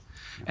them.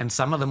 And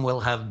some of them will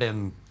have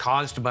been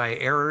caused by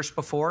errors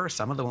before,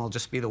 some of them will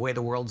just be the way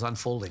the world's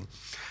unfolding.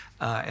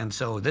 And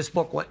so this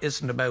book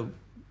isn't about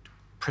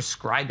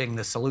prescribing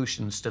the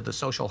solutions to the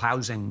social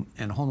housing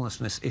and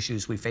homelessness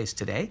issues we face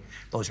today.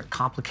 Those are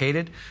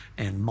complicated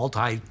and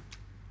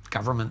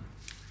multi-government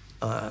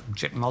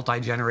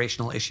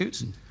multi-generational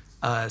issues.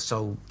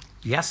 So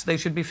yes, they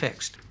should be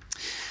fixed.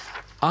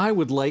 I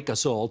would like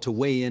us all to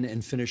weigh in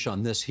and finish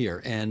on this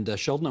here. And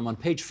Sheldon, I'm on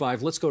page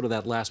 5. Let's go to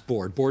that last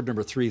board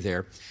number 3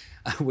 there,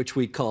 which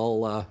we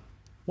call,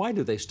 why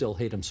do they still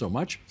hate him so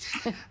much?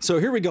 So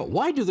here we go.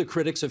 Why do the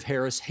critics of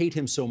Harris hate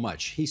him so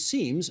much? He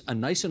seems a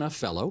nice enough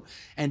fellow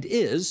and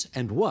is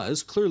and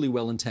was clearly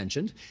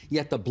well-intentioned,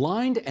 yet the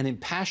blind and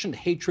impassioned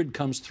hatred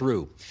comes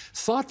through.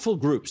 Thoughtful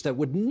groups that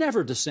would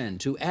never descend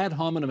to ad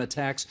hominem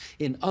attacks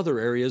in other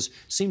areas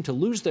seem to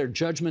lose their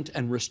judgment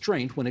and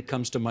restraint when it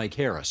comes to Mike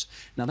Harris.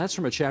 Now, that's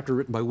from a chapter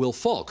written by Will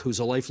Falk, who's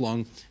a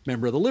lifelong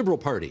member of the Liberal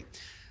Party.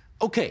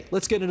 Okay,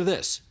 let's get into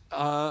this.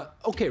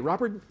 Okay,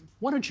 Robert,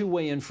 why don't you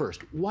weigh in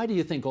first? Why do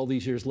you think all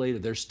these years later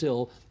there's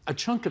still a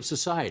chunk of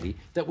society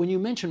that when you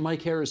mention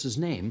Mike Harris's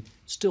name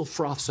still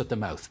froths at the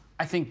mouth?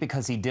 I think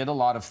because he did a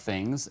lot of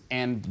things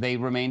and they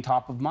remain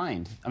top of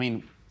mind. I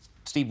mean,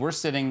 Steve, we're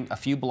sitting a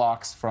few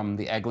blocks from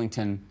the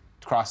Eglinton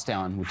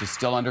Crosstown, which is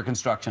still under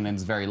construction and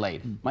is very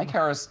late. Mike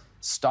Harris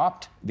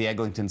stopped the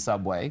Eglinton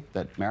subway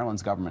that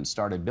Maryland's government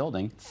started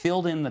building,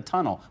 filled in the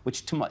tunnel,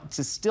 which to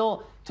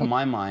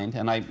my mind,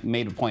 and I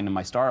made a point in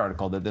my Star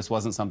article that this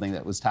wasn't something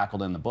that was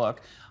tackled in the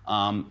book.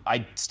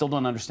 I still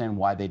don't understand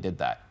why they did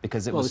that,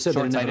 because it was short-sighted.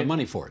 Well, they said they didn't have the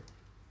money for it.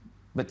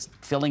 But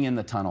filling in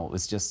the tunnel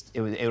was just,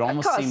 it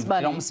almost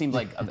seemed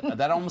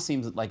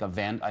like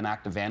an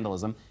act of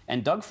vandalism.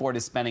 And Doug Ford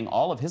is spending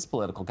all of his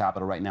political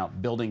capital right now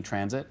building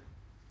transit,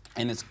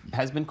 and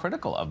has been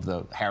critical of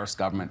the Harris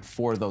government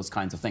for those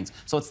kinds of things.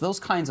 So it's those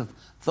kinds of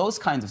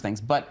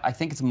things. But I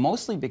think it's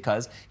mostly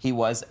because he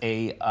was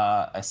a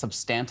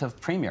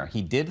substantive premier.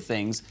 He did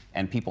things,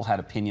 and people had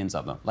opinions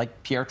of them.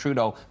 Like Pierre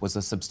Trudeau was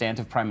a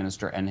substantive prime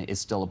minister and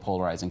is still a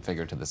polarizing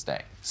figure to this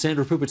day.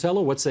 Sandra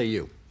Pupatello, what say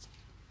you?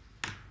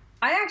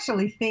 I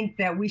actually think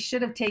that we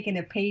should have taken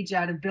a page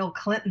out of Bill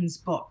Clinton's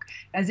book,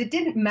 as it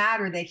didn't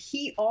matter that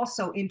he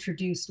also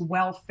introduced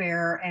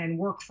welfare and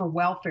work for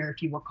welfare,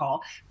 if you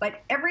recall.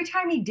 But every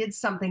time he did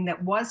something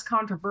that was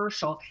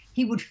controversial,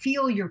 he would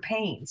feel your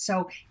pain.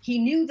 So he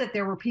knew that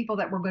there were people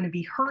that were going to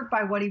be hurt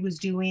by what he was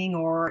doing,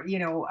 or,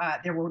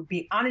 there would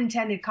be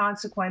unintended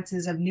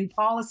consequences of new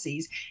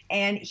policies.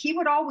 And he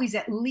would always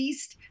at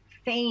least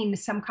feign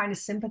some kind of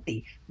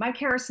sympathy. Mike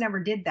Harris never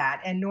did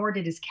that, and nor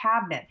did his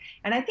cabinet.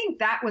 And I think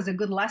that was a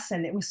good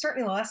lesson. It was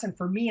certainly a lesson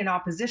for me in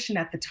opposition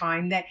at the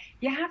time, that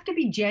you have to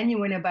be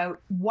genuine about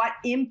what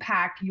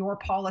impact your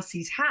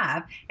policies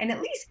have, and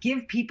at least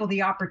give people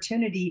the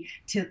opportunity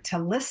to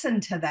listen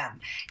to them.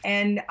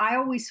 And I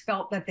always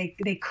felt that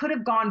they could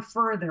have gone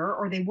further,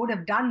 or they would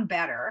have done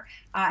better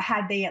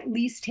had they at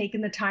least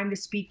taken the time to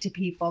speak to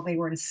people. They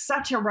were in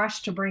such a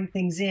rush to bring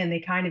things in. They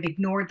kind of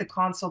ignored the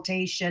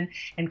consultation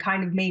and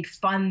kind of made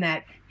fun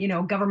that,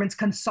 governments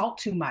consult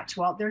too much.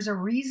 Well, there's a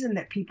reason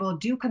that people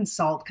do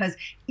consult, because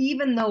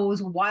even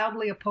those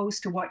wildly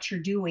opposed to what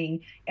you're doing,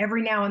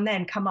 every now and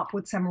then come up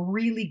with some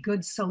really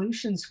good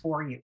solutions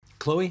for you.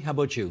 Chloe, how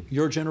about you?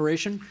 Your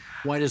generation,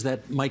 why does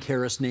that Mike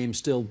Harris name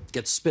still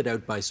get spit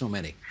out by so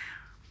many?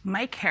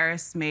 Mike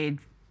Harris made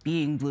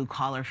being blue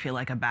collar feel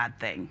like a bad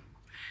thing.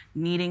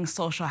 Needing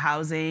social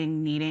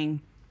housing,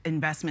 needing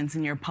investments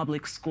in your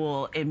public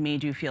school, it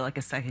made you feel like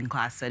a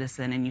second-class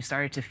citizen, and you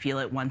started to feel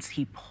it once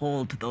he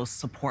pulled those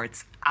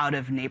supports out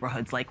of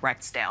neighborhoods like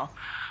Rexdale.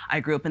 I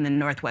grew up in the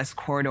northwest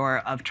corridor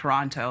of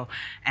Toronto,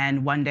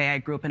 and one day I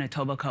grew up in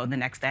Etobicoke, the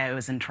next day I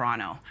was in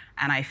Toronto.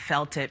 And I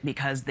felt it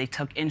because they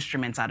took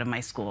instruments out of my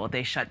school.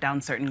 They shut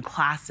down certain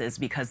classes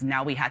because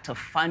now we had to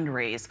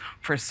fundraise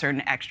for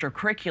certain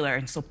extracurricular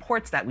and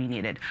supports that we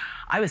needed.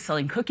 I was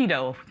selling cookie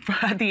dough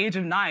at the age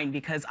of 9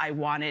 because I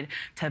wanted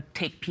to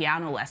take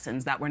piano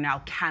lessons that were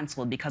now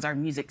canceled because our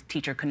music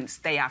teacher couldn't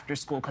stay after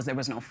school because there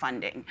was no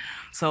funding.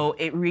 So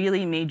it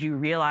really made you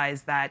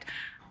realize that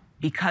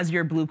because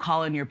you're blue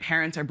collar and your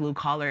parents are blue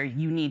collar,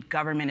 you need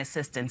government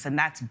assistance, and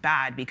that's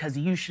bad because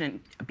you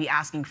shouldn't be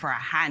asking for a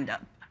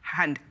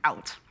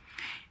handout.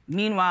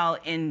 Meanwhile,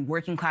 in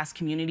working class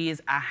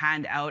communities, a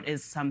handout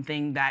is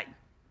something that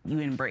you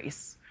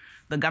embrace.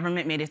 The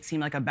government made it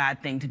seem like a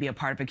bad thing to be a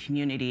part of a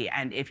community,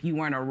 and if you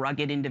weren't a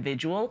rugged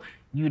individual,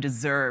 you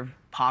deserve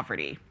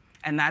poverty.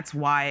 And that's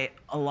why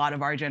a lot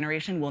of our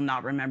generation will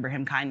not remember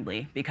him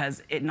kindly,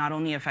 because it not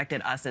only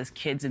affected us as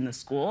kids in the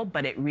school,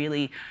 but it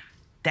really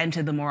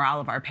dented the morale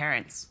of our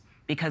parents,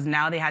 because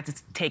now they had to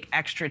take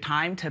extra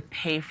time to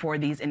pay for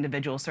these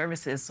individual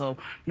services. So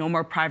no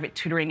more private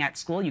tutoring at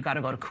school, you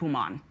gotta go to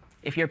Kumon.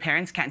 If your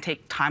parents can't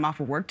take time off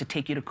of work to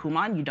take you to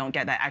Kumon, you don't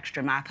get that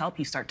extra math help,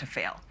 you start to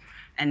fail.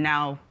 And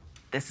now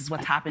this is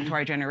what's happened to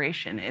our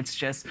generation. It's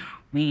just,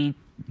 we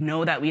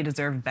know that we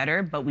deserve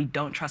better, but we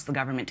don't trust the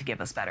government to give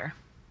us better.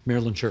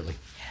 Marilyn Shirley.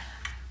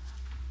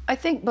 I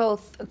think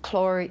both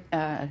Chloe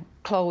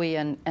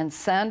and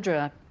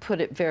Sandra put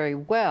it very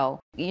well.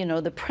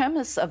 The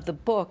premise of the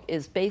book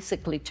is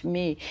basically, to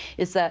me,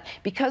 is that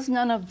because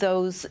none of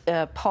those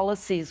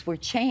policies were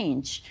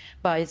changed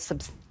by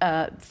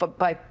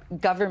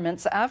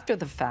governments after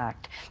the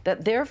fact,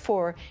 that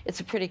therefore it's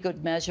a pretty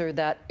good measure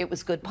that it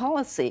was good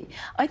policy.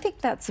 I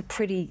think that's a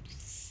pretty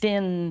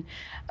thin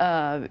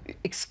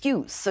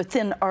excuse, a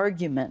thin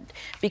argument,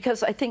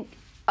 because I think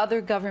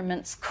other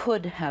governments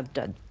could have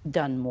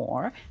done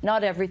more.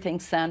 Not everything,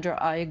 Sandra,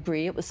 I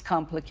agree, it was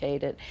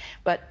complicated.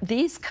 But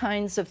these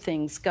kinds of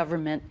things,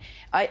 government,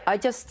 I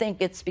just think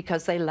it's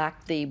because they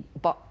lack the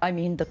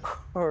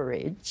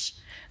courage.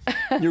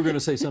 You were going to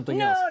say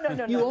something else.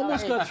 No. You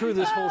almost got through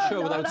this whole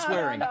show without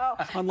swearing,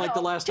 unlike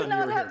the last time you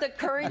were here. Do not have the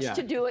courage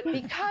to do it,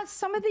 because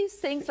some of these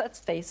things, let's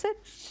face it,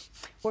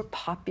 were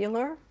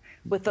popular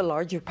with the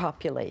larger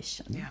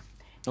population. Yeah.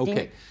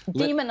 Okay.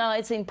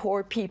 Demonizing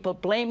poor people,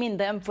 blaming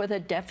them for the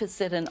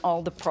deficit and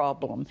all the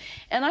problems.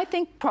 And I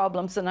think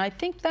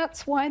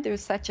that's why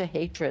there's such a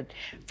hatred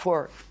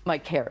for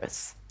Mike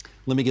Harris.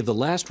 Let me give the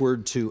last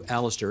word to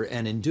Alistair,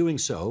 and in doing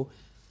so,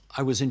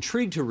 I was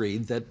intrigued to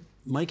read that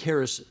Mike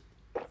Harris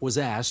was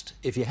asked,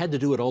 if you had to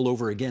do it all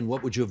over again,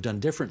 what would you have done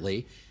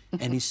differently?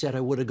 And he said, I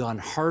would have gone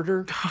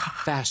harder,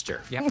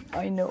 faster. Yep.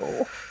 I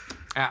know.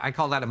 I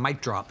call that a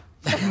mic drop.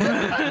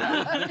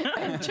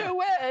 In 2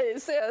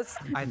 ways, yes,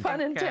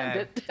 pun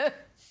intended.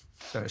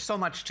 There's so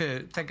much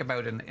to think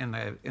about in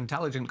the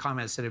intelligent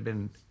comments that have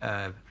been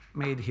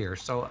made here.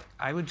 So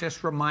I would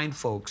just remind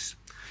folks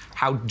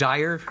how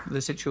dire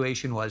the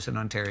situation was in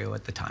Ontario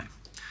at the time.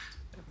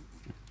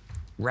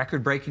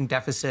 Record-breaking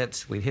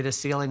deficits, we'd hit a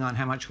ceiling on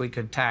how much we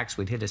could tax,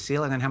 we'd hit a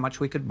ceiling on how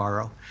much we could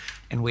borrow,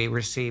 and we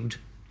received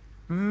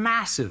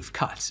massive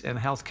cuts in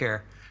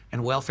healthcare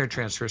and welfare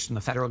transfers from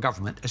the federal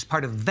government as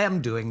part of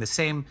them doing the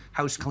same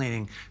house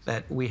cleaning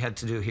that we had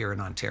to do here in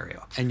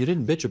Ontario. And you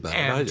didn't bitch about it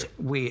either.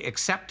 We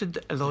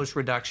accepted those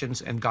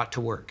reductions and got to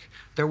work.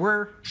 There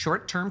were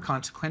short-term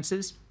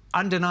consequences,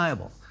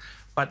 undeniable.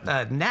 But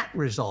the net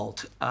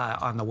result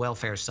on the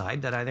welfare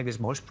side that I think is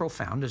most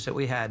profound is that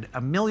we had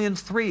 1.3 million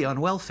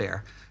on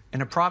welfare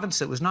in a province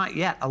that was not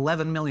yet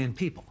 11 million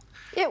people.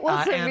 It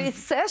was a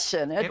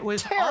recession, a terrible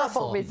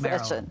awful, recession.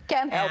 Marilyn.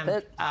 Can't help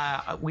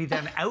it. We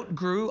then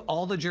outgrew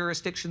all the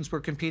jurisdictions we're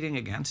competing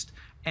against,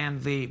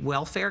 and the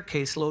welfare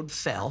caseload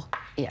fell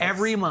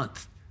every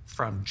month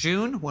from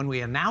June, when we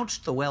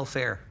announced the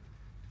welfare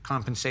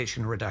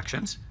compensation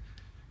reductions.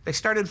 They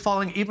started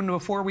falling even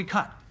before we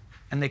cut,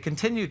 and they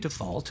continued to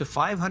fall to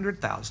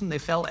 500,000. They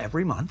fell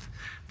every month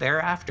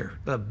thereafter.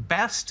 The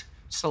best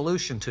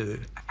solution to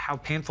how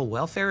painful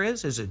welfare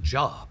is a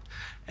job.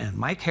 And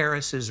Mike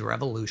Harris's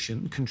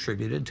revolution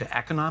contributed to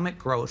economic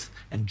growth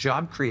and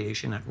job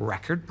creation at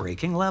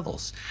record-breaking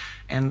levels.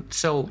 And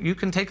so you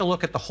can take a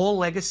look at the whole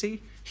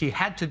legacy. He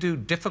had to do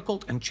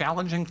difficult and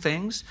challenging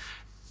things,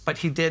 but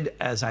he did,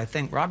 as I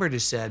think Robert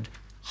has said,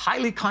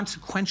 highly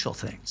consequential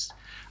things.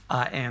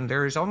 And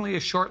there is only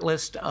a short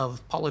list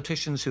of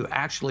politicians who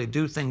actually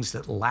do things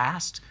that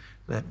last,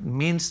 that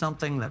mean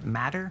something, that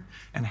matter,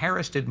 and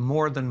Harris did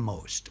more than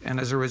most. And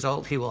as a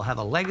result, he will have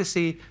a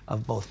legacy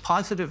of both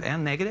positive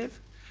and negative,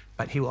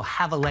 but he will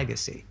have a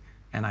legacy.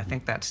 And I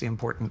think that's the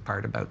important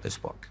part about this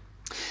book.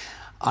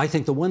 I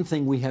think the one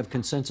thing we have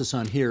consensus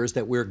on here is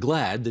that we're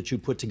glad that you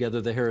put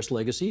together the Harris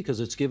legacy, because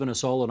it's given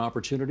us all an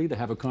opportunity to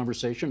have a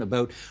conversation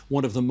about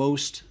one of the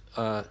most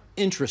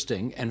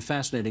interesting and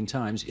fascinating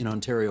times in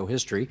Ontario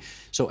history.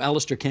 So,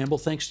 Alistair Campbell,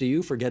 thanks to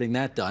you for getting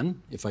that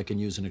done, if I can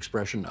use an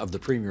expression of the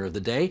Premier of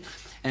the day.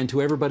 And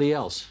to everybody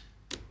else,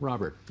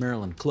 Robert,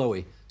 Marilyn,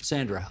 Chloe,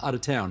 Sandra, out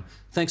of town,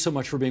 thanks so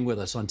much for being with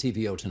us on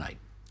TVO tonight.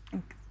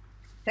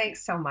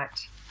 Thanks so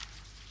much.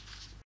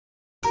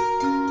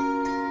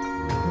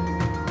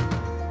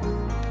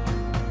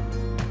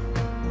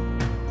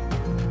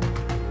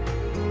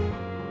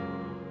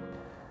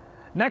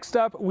 Next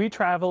up, we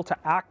travel to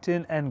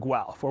Acton and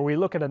Guelph, where we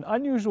look at an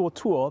unusual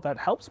tool that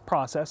helps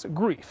process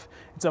grief.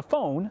 It's a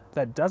phone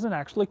that doesn't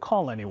actually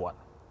call anyone.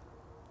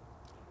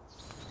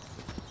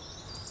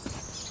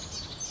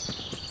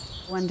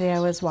 One day I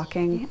was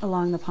walking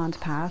along the pond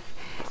path,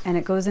 and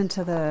it goes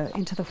into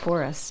the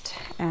forest,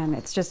 and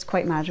it's just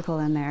quite magical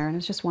in there. And I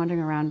was just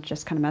wandering around,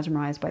 just kind of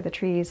mesmerized by the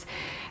trees.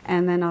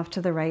 And then off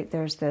to the right,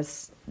 there's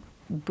this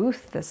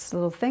booth, this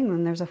little thing,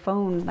 and there's a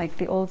phone, like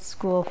the old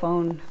school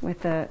phone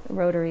with the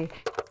rotary.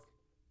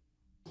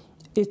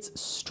 It's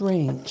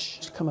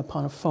strange to come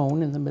upon a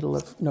phone in the middle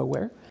of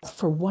nowhere.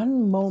 For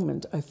one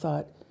moment, I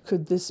thought,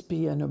 could this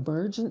be an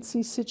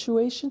emergency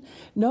situation?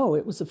 No,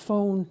 it was a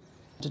phone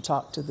to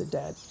talk to the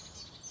dead.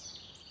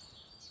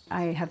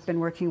 I have been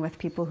working with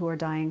people who are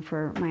dying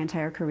for my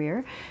entire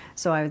career.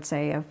 So I would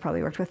say I've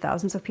probably worked with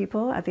thousands of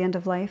people at the end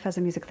of life as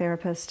a music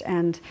therapist.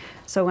 And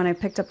so when I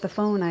picked up the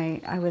phone,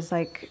 I was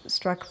like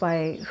struck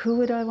by, who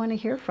would I want to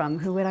hear from?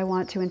 Who would I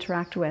want to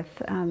interact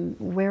with?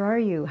 Where are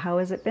you? How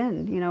has it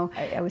been? You know,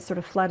 I was sort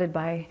of flooded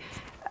by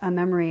a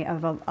memory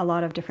of a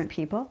lot of different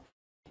people.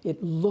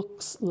 It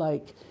looks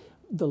like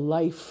the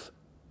life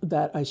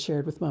that I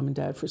shared with Mom and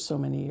Dad for so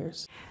many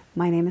years.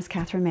 My name is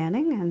Catherine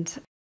Manning, and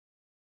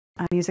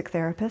I'm a music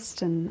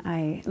therapist, and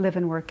I live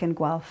and work in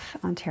Guelph,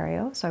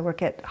 Ontario. So I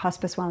work at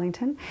Hospice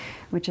Wellington,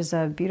 which is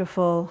a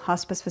beautiful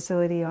hospice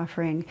facility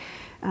offering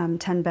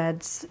 10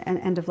 beds and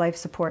end-of-life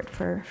support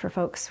for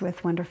folks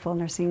with wonderful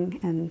nursing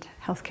and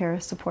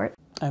healthcare support.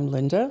 I'm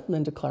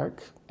Linda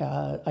Clark.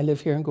 I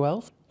live here in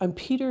Guelph. I'm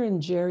Peter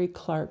and Jerry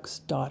Clark's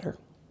daughter.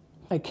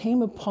 I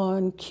came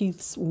upon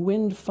Keith's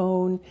wind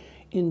phone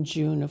in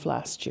June of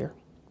last year.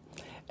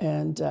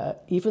 And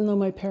even though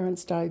my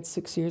parents died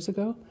 6 years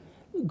ago,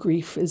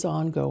 grief is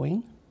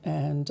ongoing,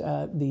 and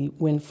the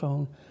wind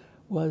phone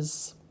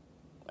was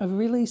a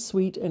really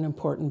sweet and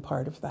important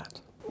part of that.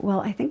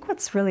 Well, I think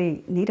what's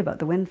really neat about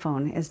the wind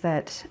phone is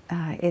that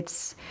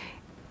it's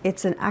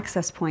an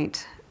access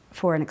point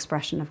for an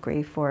expression of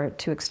grief, or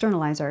to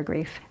externalize our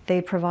grief.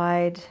 They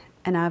provide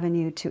an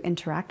avenue to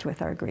interact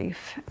with our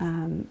grief.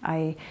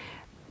 I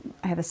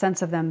have a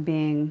sense of them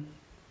being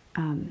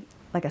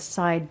like a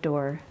side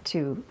door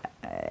to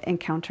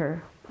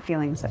encounter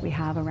feelings that we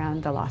have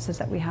around the losses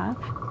that we have.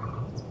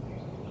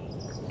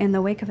 In the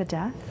wake of a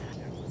death,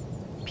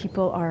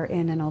 people are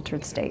in an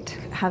altered state.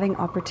 Having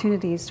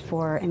opportunities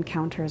for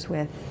encounters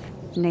with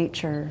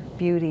nature,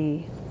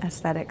 beauty,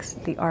 aesthetics,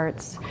 the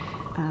arts,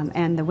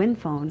 And the wind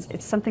phone,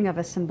 it's something of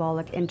a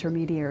symbolic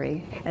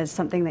intermediary, as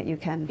something that you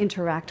can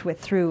interact with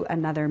through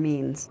another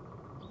means.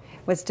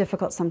 What's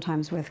difficult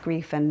sometimes with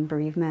grief and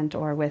bereavement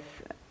or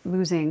with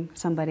losing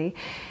somebody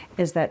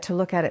is that to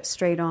look at it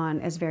straight on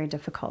is very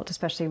difficult,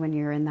 especially when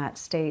you're in that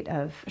state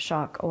of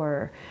shock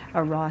or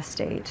a raw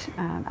state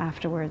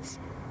afterwards.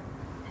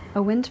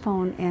 A wind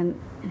phone in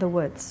the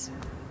woods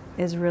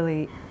is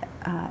really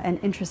an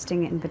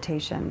interesting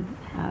invitation.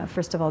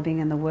 First of all, being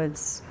in the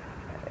woods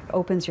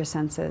opens your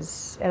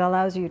senses. It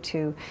allows you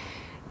to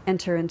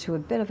enter into a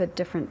bit of a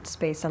different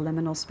space, a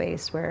liminal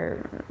space,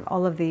 where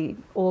all of the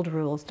old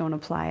rules don't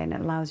apply, and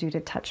it allows you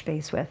to touch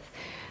base with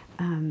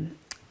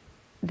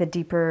the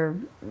deeper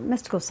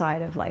mystical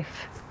side of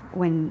life.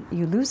 When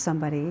you lose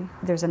somebody,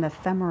 there's an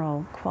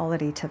ephemeral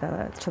quality to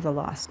the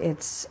loss.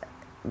 It's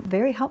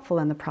very helpful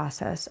in the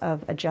process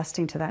of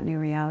adjusting to that new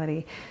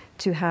reality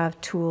to have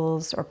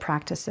tools or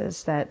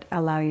practices that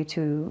allow you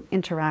to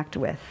interact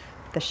with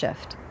the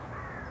shift.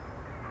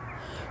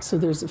 So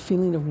there's a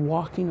feeling of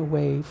walking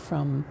away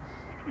from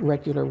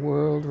regular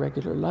world,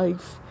 regular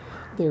life.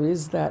 There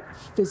is that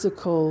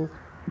physical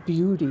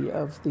beauty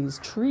of these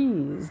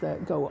trees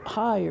that go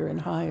higher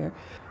and higher,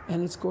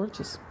 and it's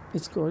gorgeous.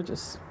 It's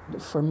gorgeous.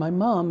 For my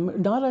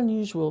mom, not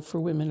unusual for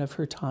women of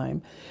her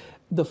time,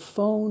 the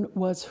phone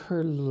was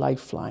her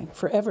lifeline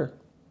forever.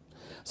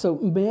 So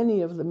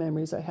many of the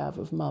memories I have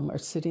of Mom are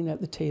sitting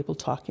at the table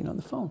talking on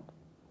the phone,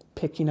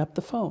 picking up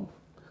the phone.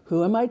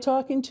 Who am I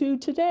talking to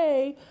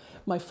today?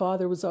 My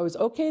father was always,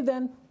 okay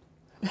then,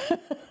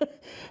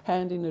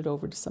 handing it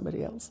over to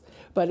somebody else.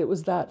 But it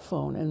was that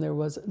phone, and there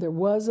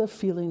was a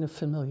feeling of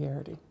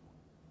familiarity,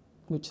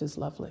 which is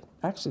lovely,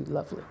 actually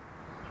lovely.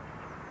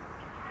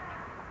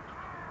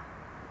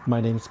 My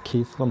name's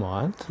Keith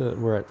Lamont.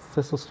 We're at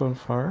Thistlestone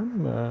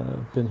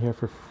Farm. Been here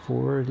for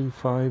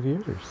 45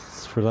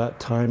 years. For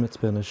that time, it's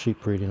been a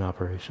sheep breeding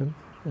operation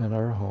in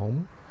our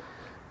home.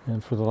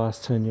 And for the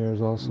last 10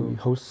 years also, we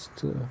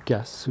host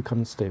guests who come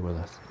and stay with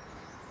us.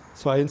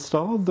 So I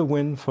installed the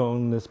wind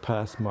phone this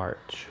past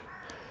March.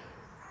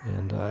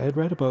 And I had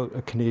read about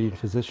a Canadian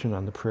physician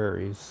on the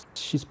prairies.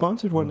 She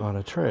sponsored one on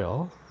a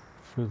trail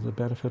for the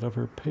benefit of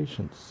her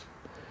patients.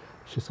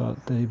 She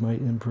thought they might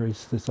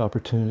embrace this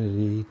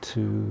opportunity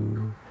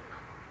to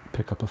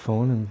pick up a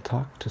phone and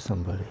talk to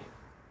somebody.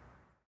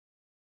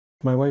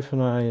 My wife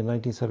and I, in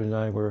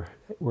 1979, were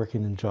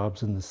working in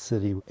jobs in the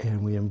city,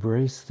 and we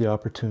embraced the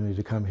opportunity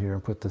to come here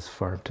and put this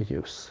farm to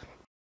use.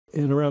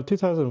 In around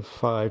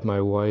 2005,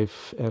 my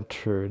wife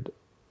entered,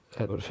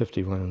 at about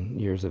 51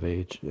 years of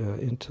age,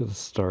 into the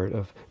start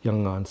of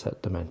young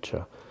onset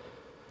dementia.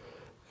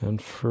 And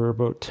for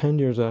about 10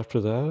 years after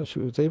that, she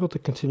was able to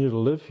continue to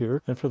live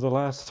here. And for the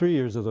last 3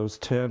 years of those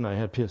 10, I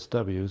had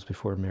PSWs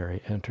before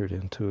Mary entered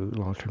into a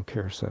long-term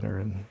care center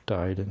and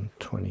died in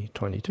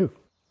 2022.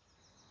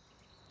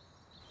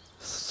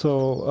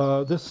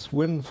 So this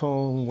wind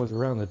phone was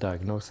around the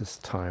diagnosis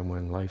time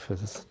when life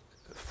is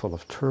full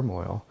of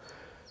turmoil.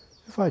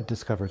 If I'd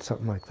discovered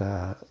something like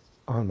that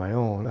on my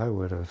own, I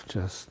would have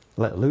just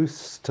let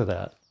loose to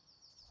that.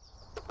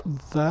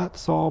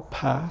 That's all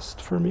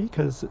past for me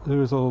because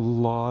there's a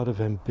lot of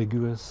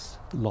ambiguous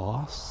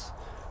loss,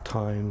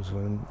 times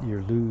when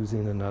you're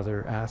losing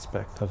another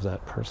aspect of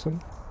that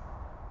person.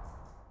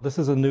 This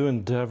is a new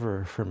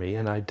endeavor for me,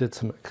 and I did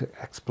some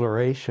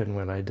exploration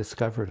when I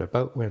discovered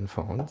about wind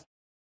phones.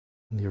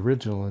 The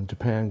original in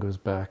Japan goes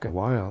back a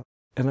while,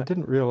 and I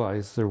didn't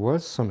realize there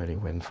was so many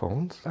wind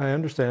phones. I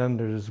understand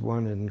there's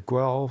one in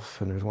Guelph,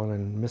 and there's one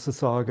in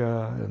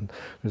Mississauga, and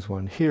there's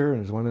one here,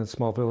 and there's one in a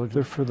small village.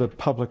 They're for the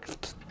public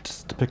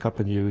just to pick up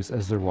and use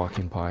as they're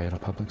walking by in a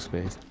public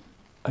space.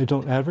 I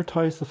don't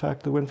advertise the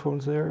fact the wind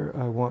phone's there.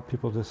 I want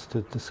people just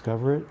to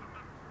discover it.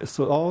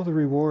 So all the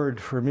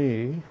reward for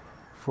me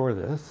for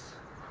this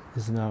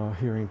is now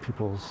hearing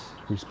people's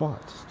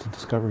response to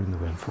discovering the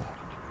wind phone.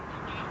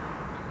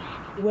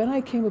 When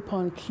I came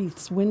upon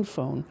Keith's wind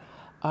phone,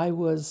 I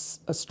was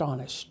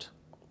astonished,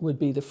 would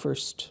be the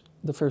first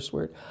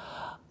word.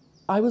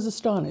 I was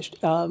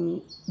astonished.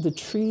 The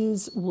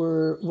trees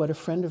were what a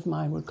friend of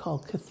mine would call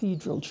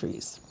cathedral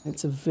trees.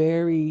 It's a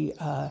very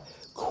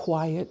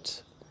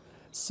quiet,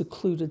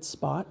 secluded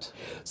spot.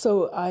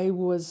 So I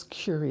was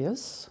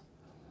curious.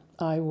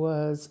 I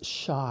was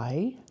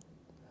shy.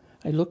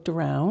 I looked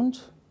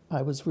around.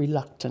 I was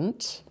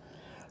reluctant,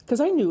 because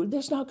I knew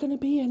there's not going to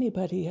be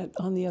anybody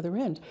on the other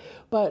end.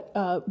 But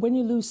when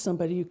you lose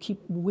somebody, you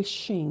keep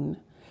wishing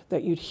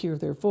that you'd hear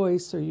their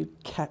voice or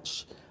you'd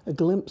catch a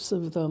glimpse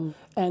of them.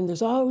 And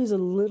there's always a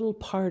little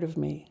part of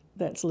me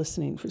that's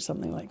listening for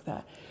something like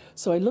that.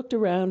 So I looked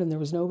around and there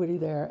was nobody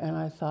there, and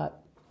I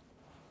thought,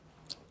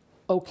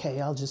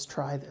 okay, I'll just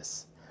try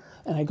this.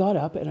 And I got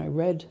up and I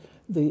read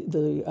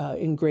the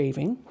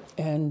engraving,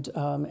 and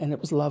it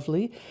was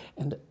lovely,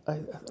 and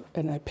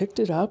I picked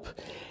it up.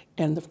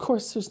 And of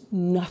course, there's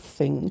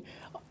nothing,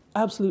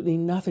 absolutely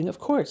nothing, of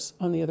course,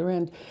 on the other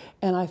end.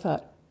 And I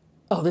thought,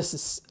 oh, this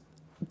is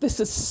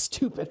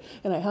stupid.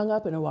 And I hung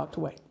up and I walked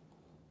away.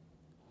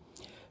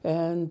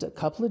 And a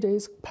couple of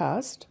days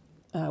passed.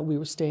 We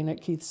were staying at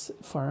Keith's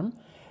farm.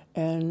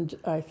 And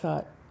I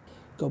thought,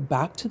 go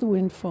back to the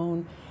wind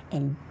phone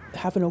and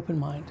have an open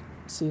mind,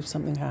 see if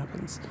something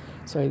happens.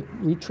 So I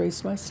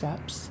retraced my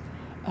steps,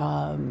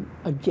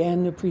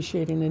 again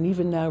appreciating, and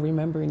even now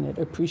remembering it,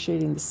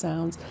 appreciating the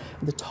sounds,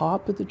 the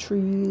top of the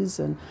trees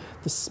and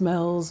the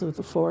smells of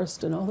the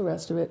forest and all the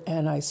rest of it.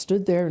 And I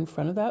stood there in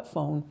front of that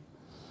phone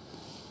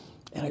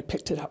and I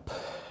picked it up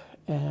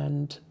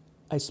and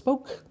I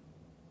spoke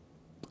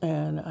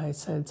and I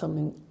said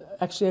something.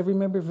 Actually, I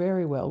remember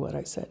very well what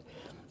I said.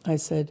 I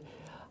said,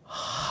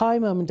 "Hi,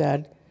 Mom and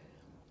Dad.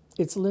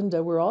 It's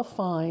Linda. We're all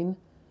fine.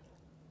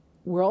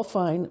 We're all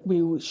fine.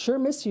 We sure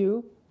miss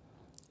you.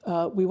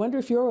 We wonder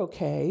if you're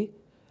okay.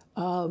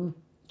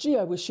 Gee,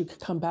 I wish you could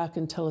come back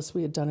and tell us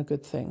we had done a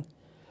good thing.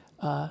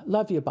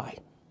 Love you. Bye."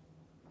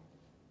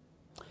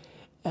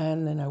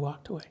 And then I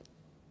walked away.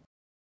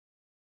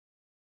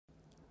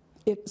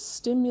 It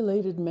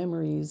stimulated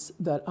memories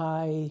that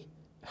I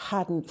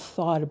hadn't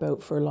thought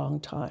about for a long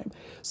time.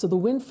 So the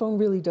wind phone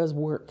really does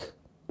work.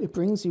 It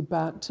brings you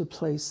back to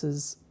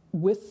places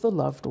with the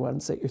loved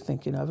ones that you're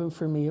thinking of. And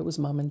for me, it was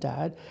Mom and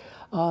Dad.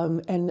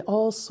 And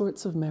all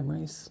sorts of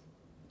memories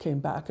came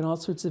back and all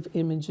sorts of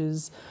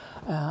images,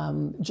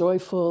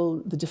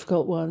 joyful, the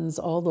difficult ones,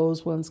 all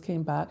those ones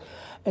came back.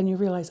 And you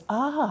realize,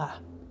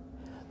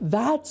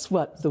 that's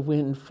what the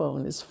wind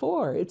phone is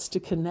for. It's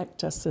to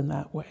connect us in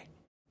that way.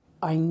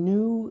 I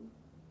knew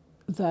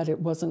that it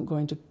wasn't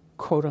going to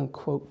quote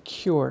unquote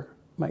cure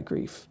my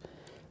grief.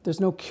 There's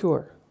no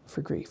cure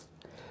for grief.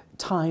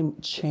 Time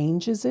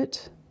changes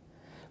it,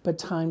 but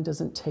time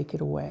doesn't take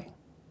it away.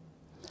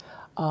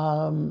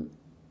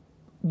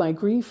 My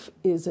grief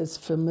is as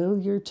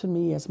familiar to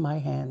me as my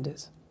hand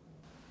is.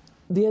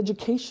 The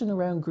education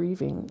around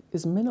grieving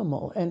is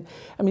minimal. And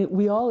I mean,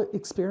 we all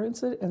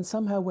experience it, and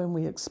somehow when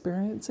we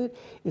experience it,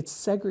 it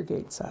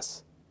segregates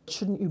us.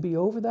 Shouldn't you be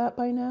over that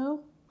by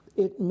now?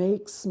 It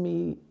makes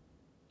me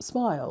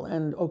smile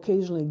and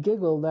occasionally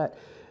giggle that,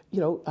 you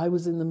know, I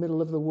was in the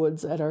middle of the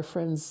woods at our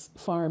friend's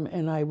farm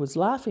and I was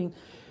laughing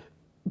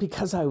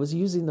because I was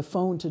using the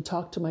phone to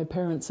talk to my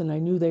parents and I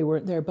knew they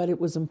weren't there, but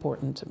it was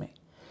important to me.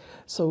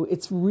 So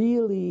it's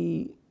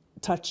really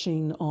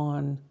touching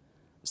on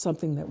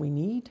something that we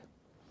need.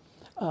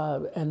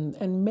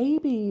 And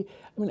maybe,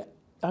 I mean,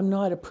 I'm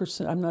not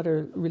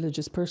a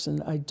religious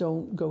person. I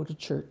don't go to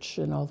church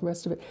and all the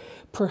rest of it.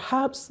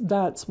 Perhaps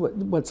that's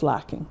what's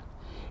lacking,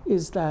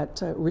 is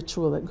that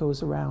ritual that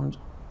goes around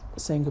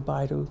saying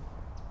goodbye to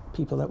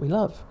people that we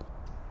love.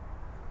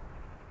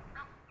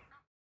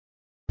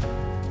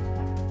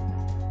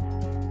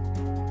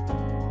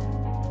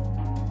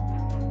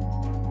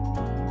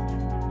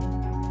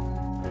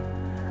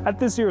 At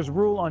this year's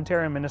Rural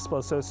Ontario Municipal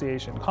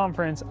Association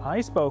conference,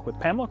 I spoke with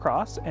Pamela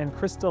Cross and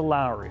Krista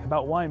Lowry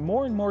about why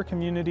more and more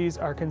communities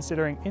are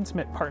considering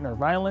intimate partner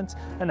violence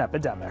an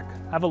epidemic.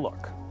 Have a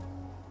look.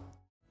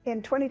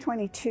 In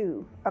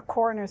 2022, a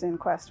coroner's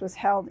inquest was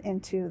held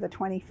into the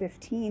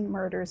 2015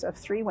 murders of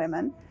 3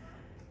 women,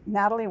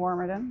 Natalie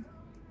Wormerden,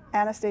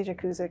 Anastasia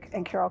Kuzik,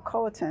 and Carol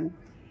Culleton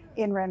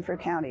in Renfrew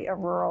County, a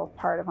rural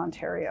part of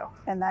Ontario.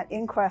 And that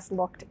inquest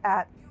looked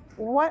at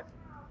what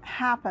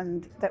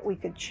happened that we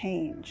could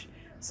change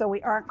so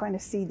we aren't going to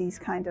see these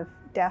kind of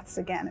deaths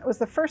again. It was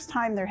the first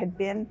time there had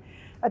been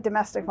a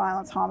domestic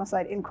violence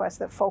homicide inquest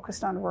that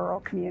focused on rural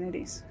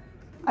communities.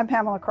 I'm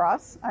Pamela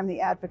Cross. I'm the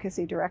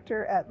Advocacy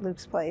Director at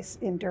Luke's Place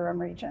in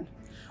Durham Region.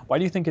 Why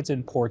do you think it's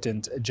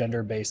important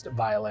gender-based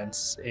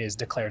violence is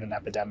declared an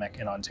epidemic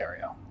in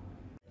Ontario?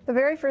 The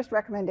very first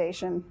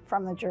recommendation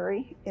from the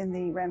jury in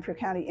the Renfrew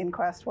County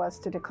inquest was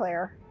to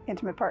declare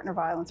intimate partner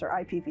violence, or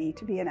IPV,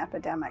 to be an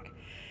epidemic.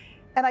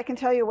 And I can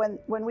tell you,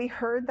 when we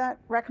heard that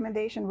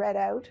recommendation read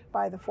out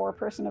by the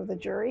foreperson of the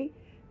jury,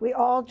 we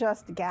all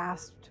just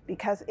gasped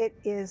because it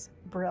is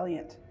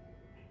brilliant.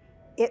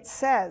 It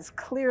says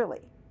clearly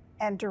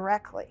and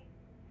directly,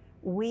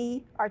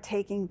 we are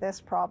taking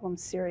this problem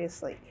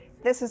seriously.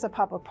 This is a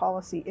public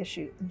policy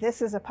issue.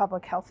 This is a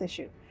public health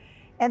issue.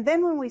 And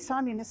then when we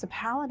saw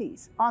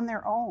municipalities on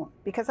their own,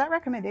 because that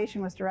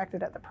recommendation was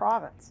directed at the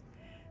province,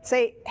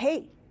 say,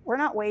 hey, we're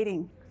not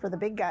waiting for the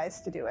big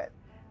guys to do it.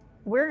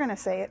 We're going to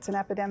say it's an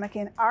epidemic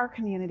in our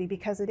community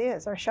because it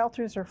is. Our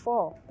shelters are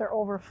full. They're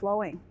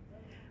overflowing.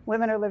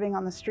 Women are living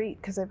on the street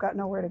because they've got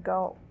nowhere to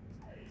go.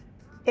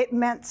 It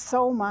meant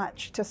so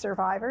much to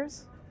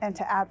survivors and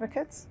to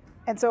advocates.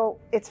 And so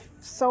it's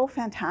so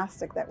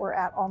fantastic that we're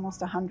at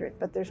almost 100,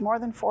 but there's more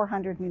than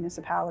 400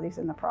 municipalities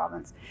in the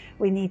province.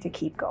 We need to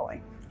keep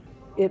going.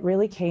 It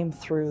really came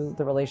through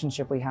the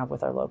relationship we have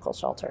with our local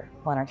shelter,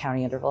 Leonard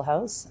County Interval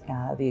House.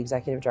 The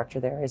executive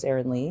director there is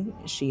Erin Lee.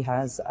 She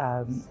has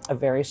a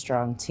very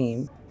strong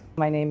team.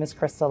 My name is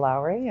Krista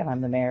Lowry, and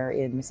I'm the mayor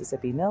in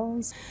Mississippi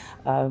Mills.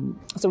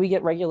 So we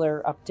get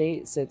regular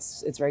updates.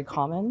 It's very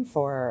common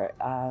for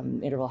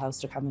Interval House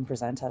to come and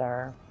present at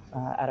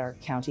our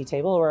county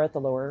table or at the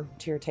lower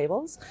tier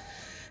tables.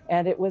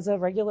 And it was a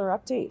regular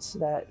update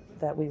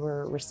that we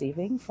were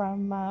receiving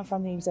from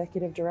the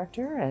executive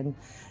director. And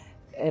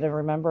I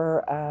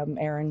remember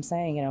Erin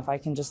saying, you know, if I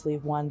can just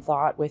leave one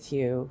thought with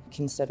you,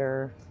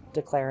 consider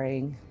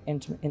declaring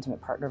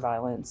intimate partner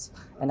violence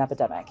an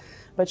epidemic.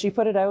 But she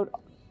put it out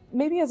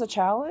maybe as a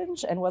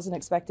challenge and wasn't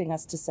expecting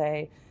us to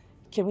say,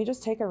 can we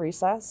just take a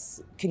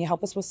recess? Can you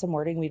help us with some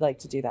wording? We'd like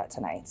to do that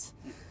tonight.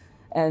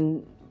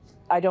 And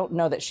I don't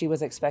know that she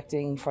was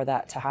expecting for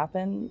that to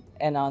happen.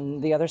 And on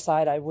the other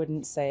side, I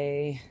wouldn't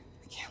say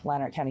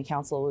Lanark County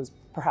Council was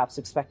perhaps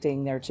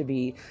expecting there to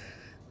be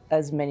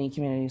as many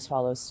communities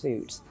follow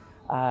suit.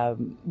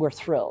 We're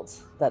thrilled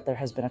that there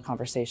has been a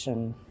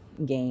conversation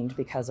gained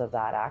because of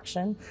that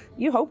action.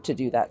 You hope to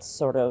do that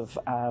sort of,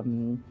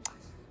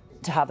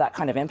 to have that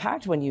kind of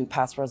impact when you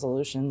pass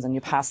resolutions and you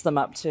pass them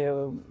up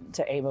to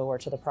AMO or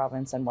to the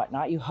province and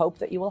whatnot. You hope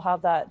that you will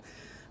have that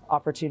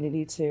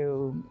opportunity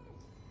to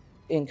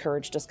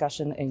encourage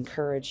discussion,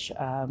 encourage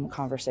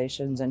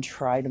conversations, and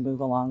try to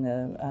move along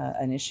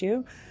an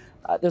issue.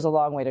 There's a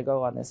long way to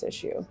go on this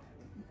issue.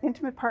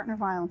 Intimate partner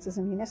violence is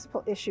a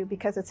municipal issue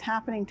because it's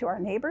happening to our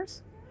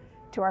neighbors,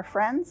 to our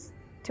friends,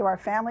 to our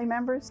family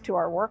members, to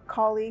our work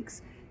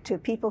colleagues, to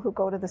people who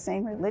go to the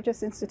same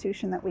religious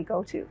institution that we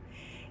go to.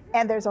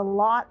 And there's a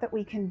lot that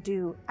we can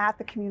do at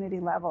the community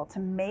level to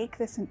make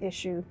this an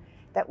issue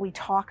that we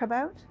talk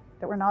about,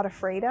 that we're not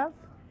afraid of,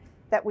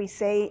 that we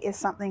say is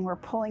something we're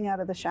pulling out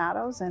of the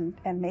shadows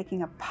and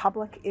making a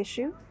public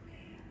issue.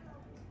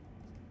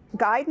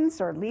 Guidance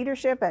or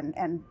leadership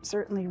and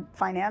certainly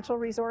financial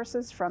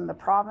resources from the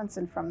province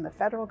and from the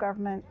federal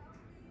government,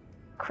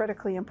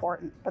 critically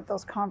important. But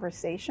those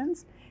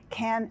conversations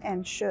can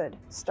and should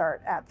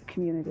start at the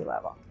community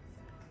level.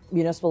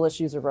 Municipal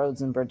issues are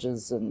roads and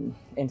bridges and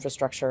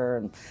infrastructure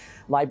and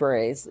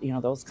libraries,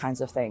 those kinds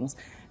of things.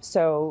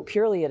 So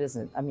purely it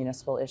isn't a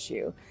municipal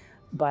issue,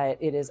 but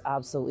it is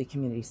absolutely a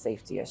community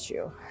safety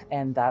issue.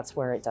 And that's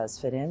where it does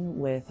fit in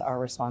with our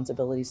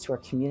responsibilities to our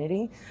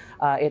community.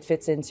 It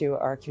fits into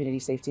our community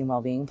safety and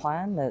well-being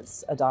plan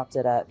that's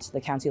adopted at the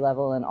county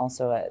level and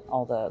also at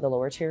all the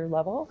lower tier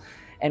level.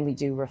 And we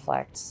do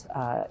reflect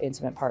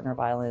intimate partner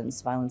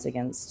violence, violence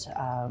against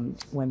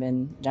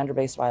women,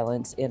 gender-based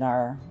violence in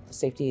our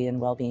safety and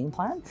well-being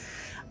plan.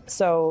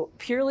 So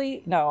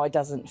purely, no, it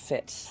doesn't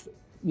fit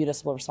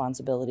municipal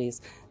responsibilities.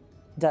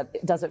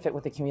 Does it fit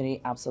with the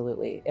community?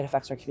 Absolutely. It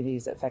affects our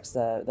communities. It affects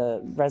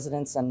the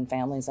residents and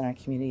families in our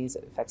communities.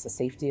 It affects the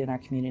safety in our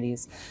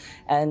communities.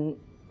 And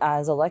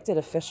as elected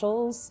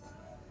officials,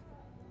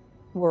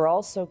 we're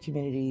also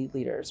community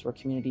leaders. We're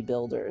community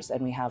builders,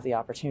 and we have the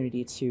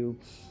opportunity to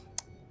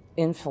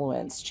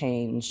influence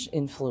change,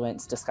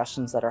 influence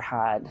discussions that are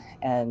had.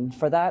 And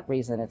for that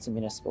reason, it's a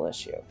municipal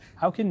issue.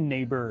 How can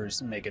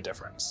neighbors make a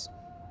difference?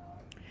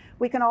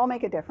 We can all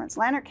make a difference.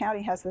 Lanark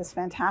County has this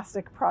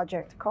fantastic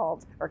project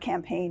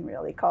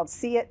campaign called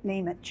See It,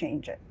 Name It,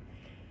 Change It.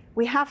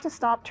 We have to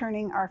stop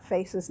turning our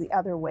faces the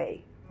other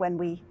way when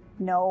we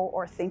know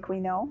or think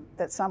we know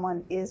that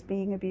someone is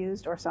being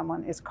abused or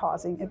someone is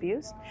causing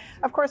abuse.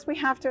 Of course, we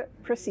have to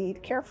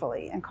proceed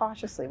carefully and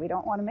cautiously. We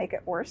don't want to make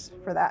it worse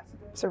for that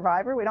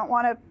survivor. We don't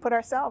want to put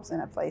ourselves in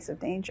a place of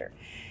danger.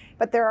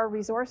 But there are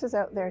resources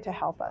out there to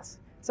help us.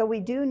 So we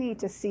do need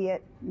to see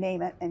it,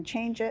 name it, and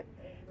change it.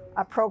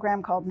 A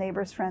program called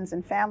Neighbors, Friends,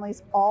 and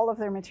Families. All of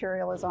their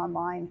material is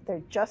online.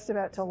 They're just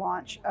about to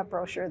launch a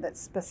brochure that's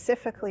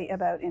specifically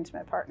about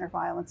intimate partner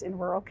violence in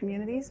rural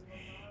communities.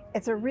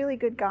 It's a really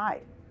good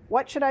guide.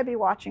 What should I be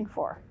watching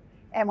for?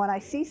 And when I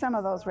see some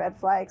of those red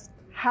flags,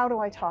 how do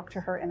I talk to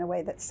her in a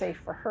way that's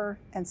safe for her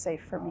and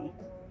safe for me?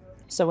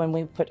 So when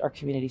we put our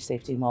community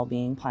safety and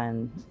well-being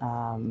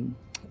plan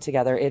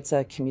together, it's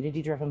a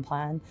community-driven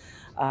plan.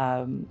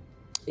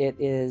 It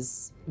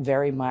is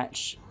very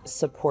much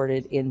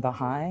supported in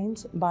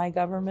behind by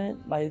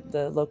government, by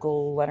the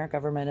local Lanark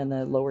government and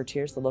the lower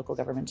tiers, the local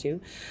government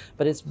too,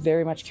 but it's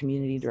very much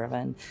community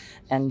driven.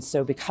 And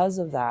so because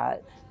of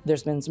that,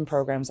 there's been some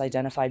programs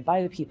identified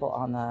by the people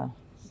on the,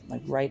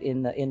 right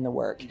in the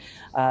work.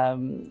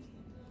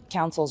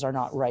 Councils are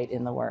not right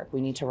in the work.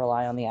 We need to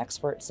rely on the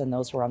experts and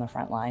those who are on the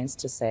front lines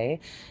to say,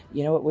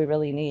 what we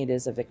really need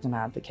is a victim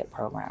advocate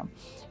program.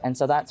 And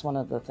so that's one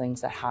of the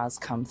things that has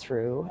come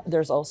through.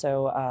 There's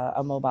also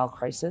a mobile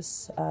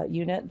crisis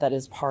unit that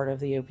is part of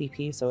the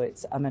OPP. So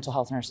it's mental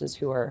health nurses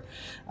who are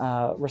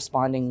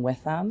responding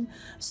with them.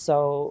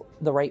 So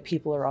the right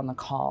people are on the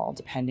call,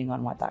 depending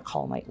on what that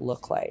call might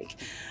look like.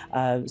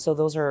 So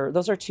those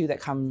are two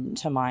that come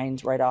to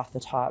mind right off the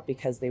top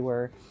because they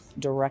were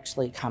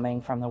directly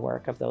coming from the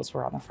work of those who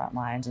are on the front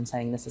lines and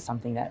saying this is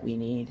something that we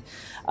need.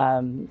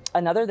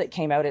 Another that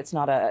came out, it's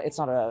not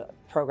a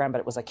program, but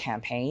it was a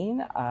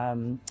campaign.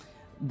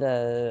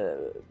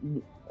 The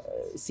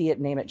See It,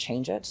 Name It,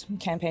 Change It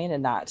campaign,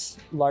 and that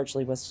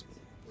largely was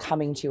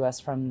coming to us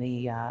from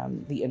the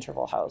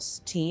Interval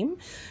House team.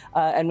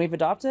 And we've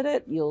adopted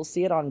it. You'll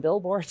see it on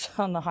billboards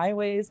on the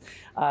highways.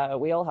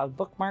 We all have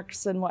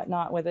bookmarks and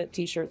whatnot with it,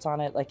 t-shirts on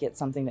it, like it's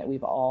something that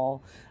we've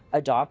all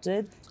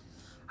adopted.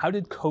 How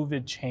did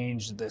COVID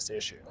change this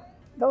issue?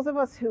 Those of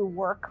us who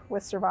work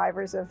with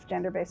survivors of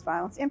gender-based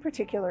violence, in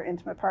particular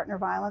intimate partner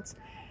violence,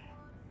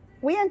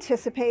 we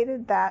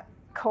anticipated that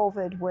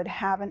COVID would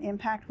have an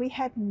impact. We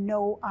had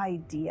no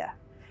idea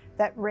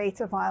that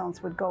rates of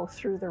violence would go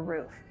through the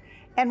roof.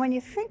 And when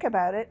you think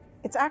about it,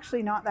 it's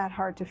actually not that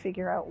hard to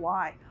figure out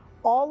why.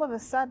 All of a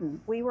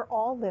sudden, we were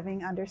all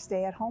living under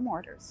stay-at-home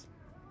orders.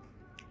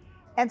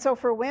 And so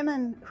for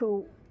women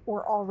who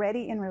were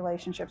already in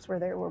relationships where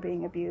they were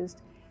being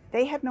abused,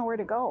 they had nowhere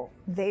to go.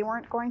 They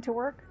weren't going to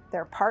work.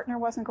 Their partner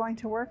wasn't going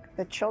to work.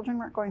 The children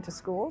weren't going to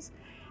schools.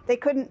 They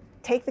couldn't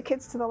take the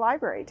kids to the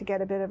library to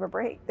get a bit of a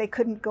break. They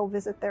couldn't go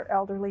visit their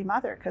elderly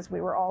mother because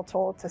we were all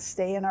told to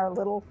stay in our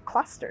little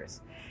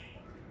clusters.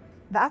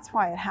 That's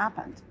why it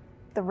happened.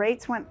 The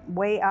rates went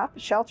way up.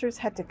 Shelters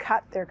had to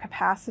cut their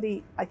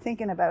capacity, I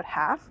think, in about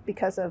half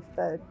because of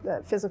the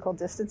physical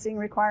distancing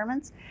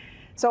requirements.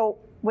 So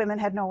women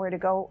had nowhere to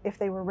go if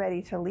they were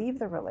ready to leave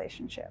the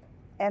relationship.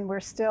 And we're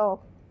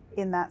still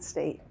in that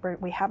state.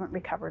 We haven't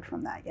recovered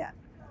from that yet.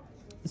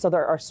 So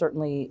there are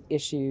certainly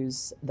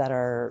issues that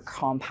are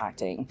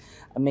compacting,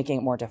 making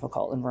it more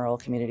difficult in rural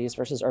communities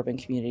versus urban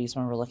communities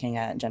when we're looking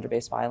at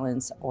gender-based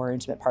violence or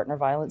intimate partner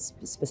violence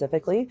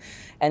specifically.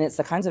 And it's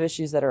the kinds of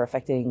issues that are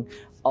affecting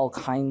all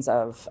kinds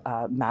of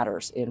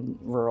matters in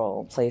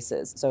rural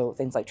places. So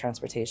things like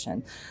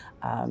transportation.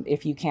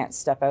 If you can't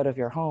step out of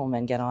your home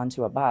and get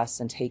onto a bus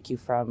and take you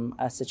from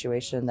a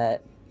situation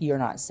that you're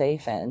not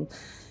safe in,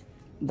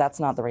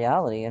 that's not the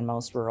reality in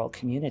most rural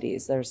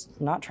communities. There's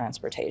not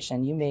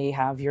transportation. You may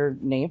have your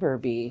neighbor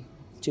be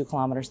 2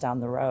 kilometers down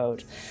the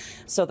road.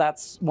 So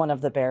that's one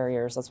of the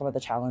barriers, that's one of the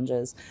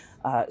challenges.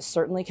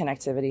 Certainly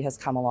connectivity has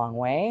come a long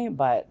way,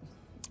 but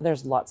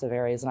there's lots of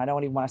areas, and I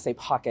don't even want to say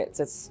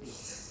pockets.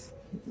 It's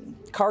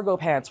cargo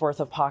pants worth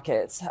of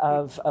pockets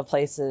of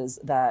places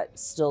that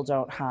still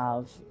don't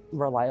have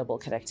reliable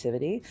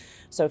connectivity.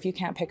 So if you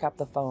can't pick up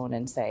the phone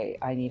and say,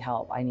 I need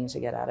help, I need to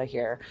get out of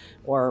here,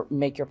 or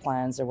make your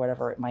plans or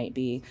whatever it might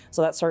be.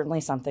 So that's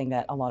certainly something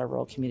that a lot of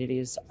rural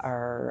communities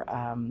are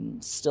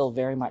still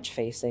very much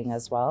facing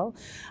as well.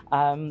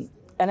 And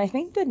I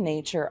think the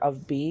nature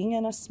of being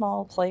in a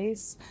small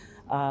place,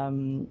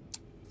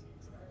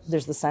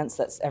 there's the sense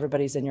that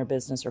everybody's in your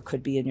business or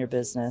could be in your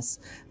business.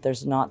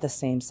 There's not the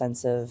same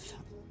sense of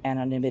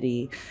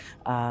anonymity.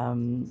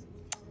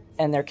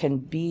 And there can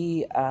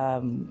be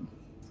an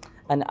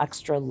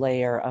extra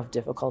layer of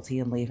difficulty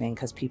in leaving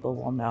because people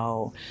will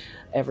know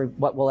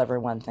what will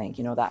everyone think,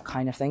 you know, that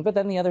kind of thing. But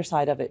then the other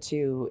side of it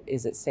too,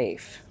 is it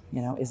safe?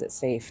 You know, is it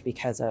safe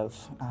because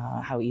of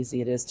how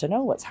easy it is to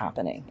know what's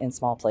happening in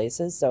small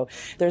places? So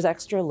there's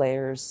extra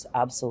layers,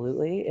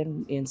 absolutely,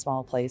 in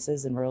small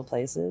places, in rural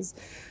places.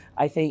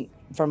 I think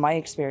from my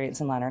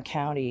experience in Lanark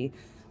County,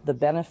 the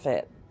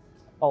benefit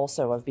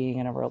also of being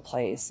in a rural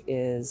place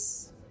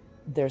is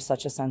there's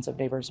such a sense of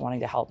neighbors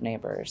wanting to help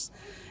neighbors.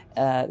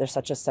 There's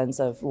such a sense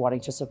of wanting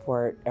to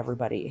support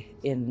everybody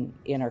in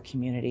our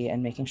community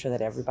and making sure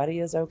that everybody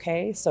is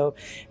okay. So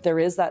there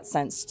is that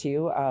sense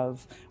too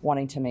of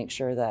wanting to make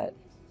sure that,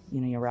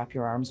 you know, you wrap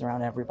your arms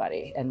around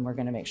everybody and we're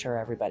going to make sure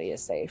everybody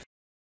is safe.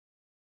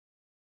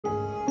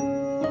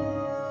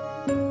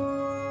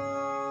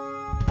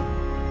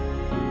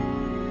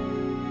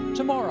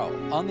 Tomorrow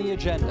on the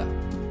agenda.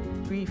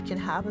 Grief can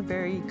have a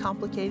very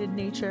complicated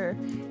nature.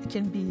 It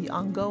can be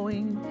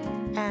ongoing,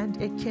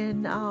 and it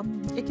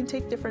can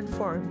take different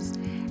forms.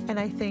 And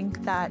I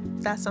think that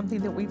that's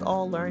something that we've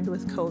all learned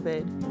with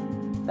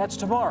COVID. That's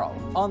tomorrow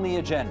on the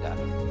agenda.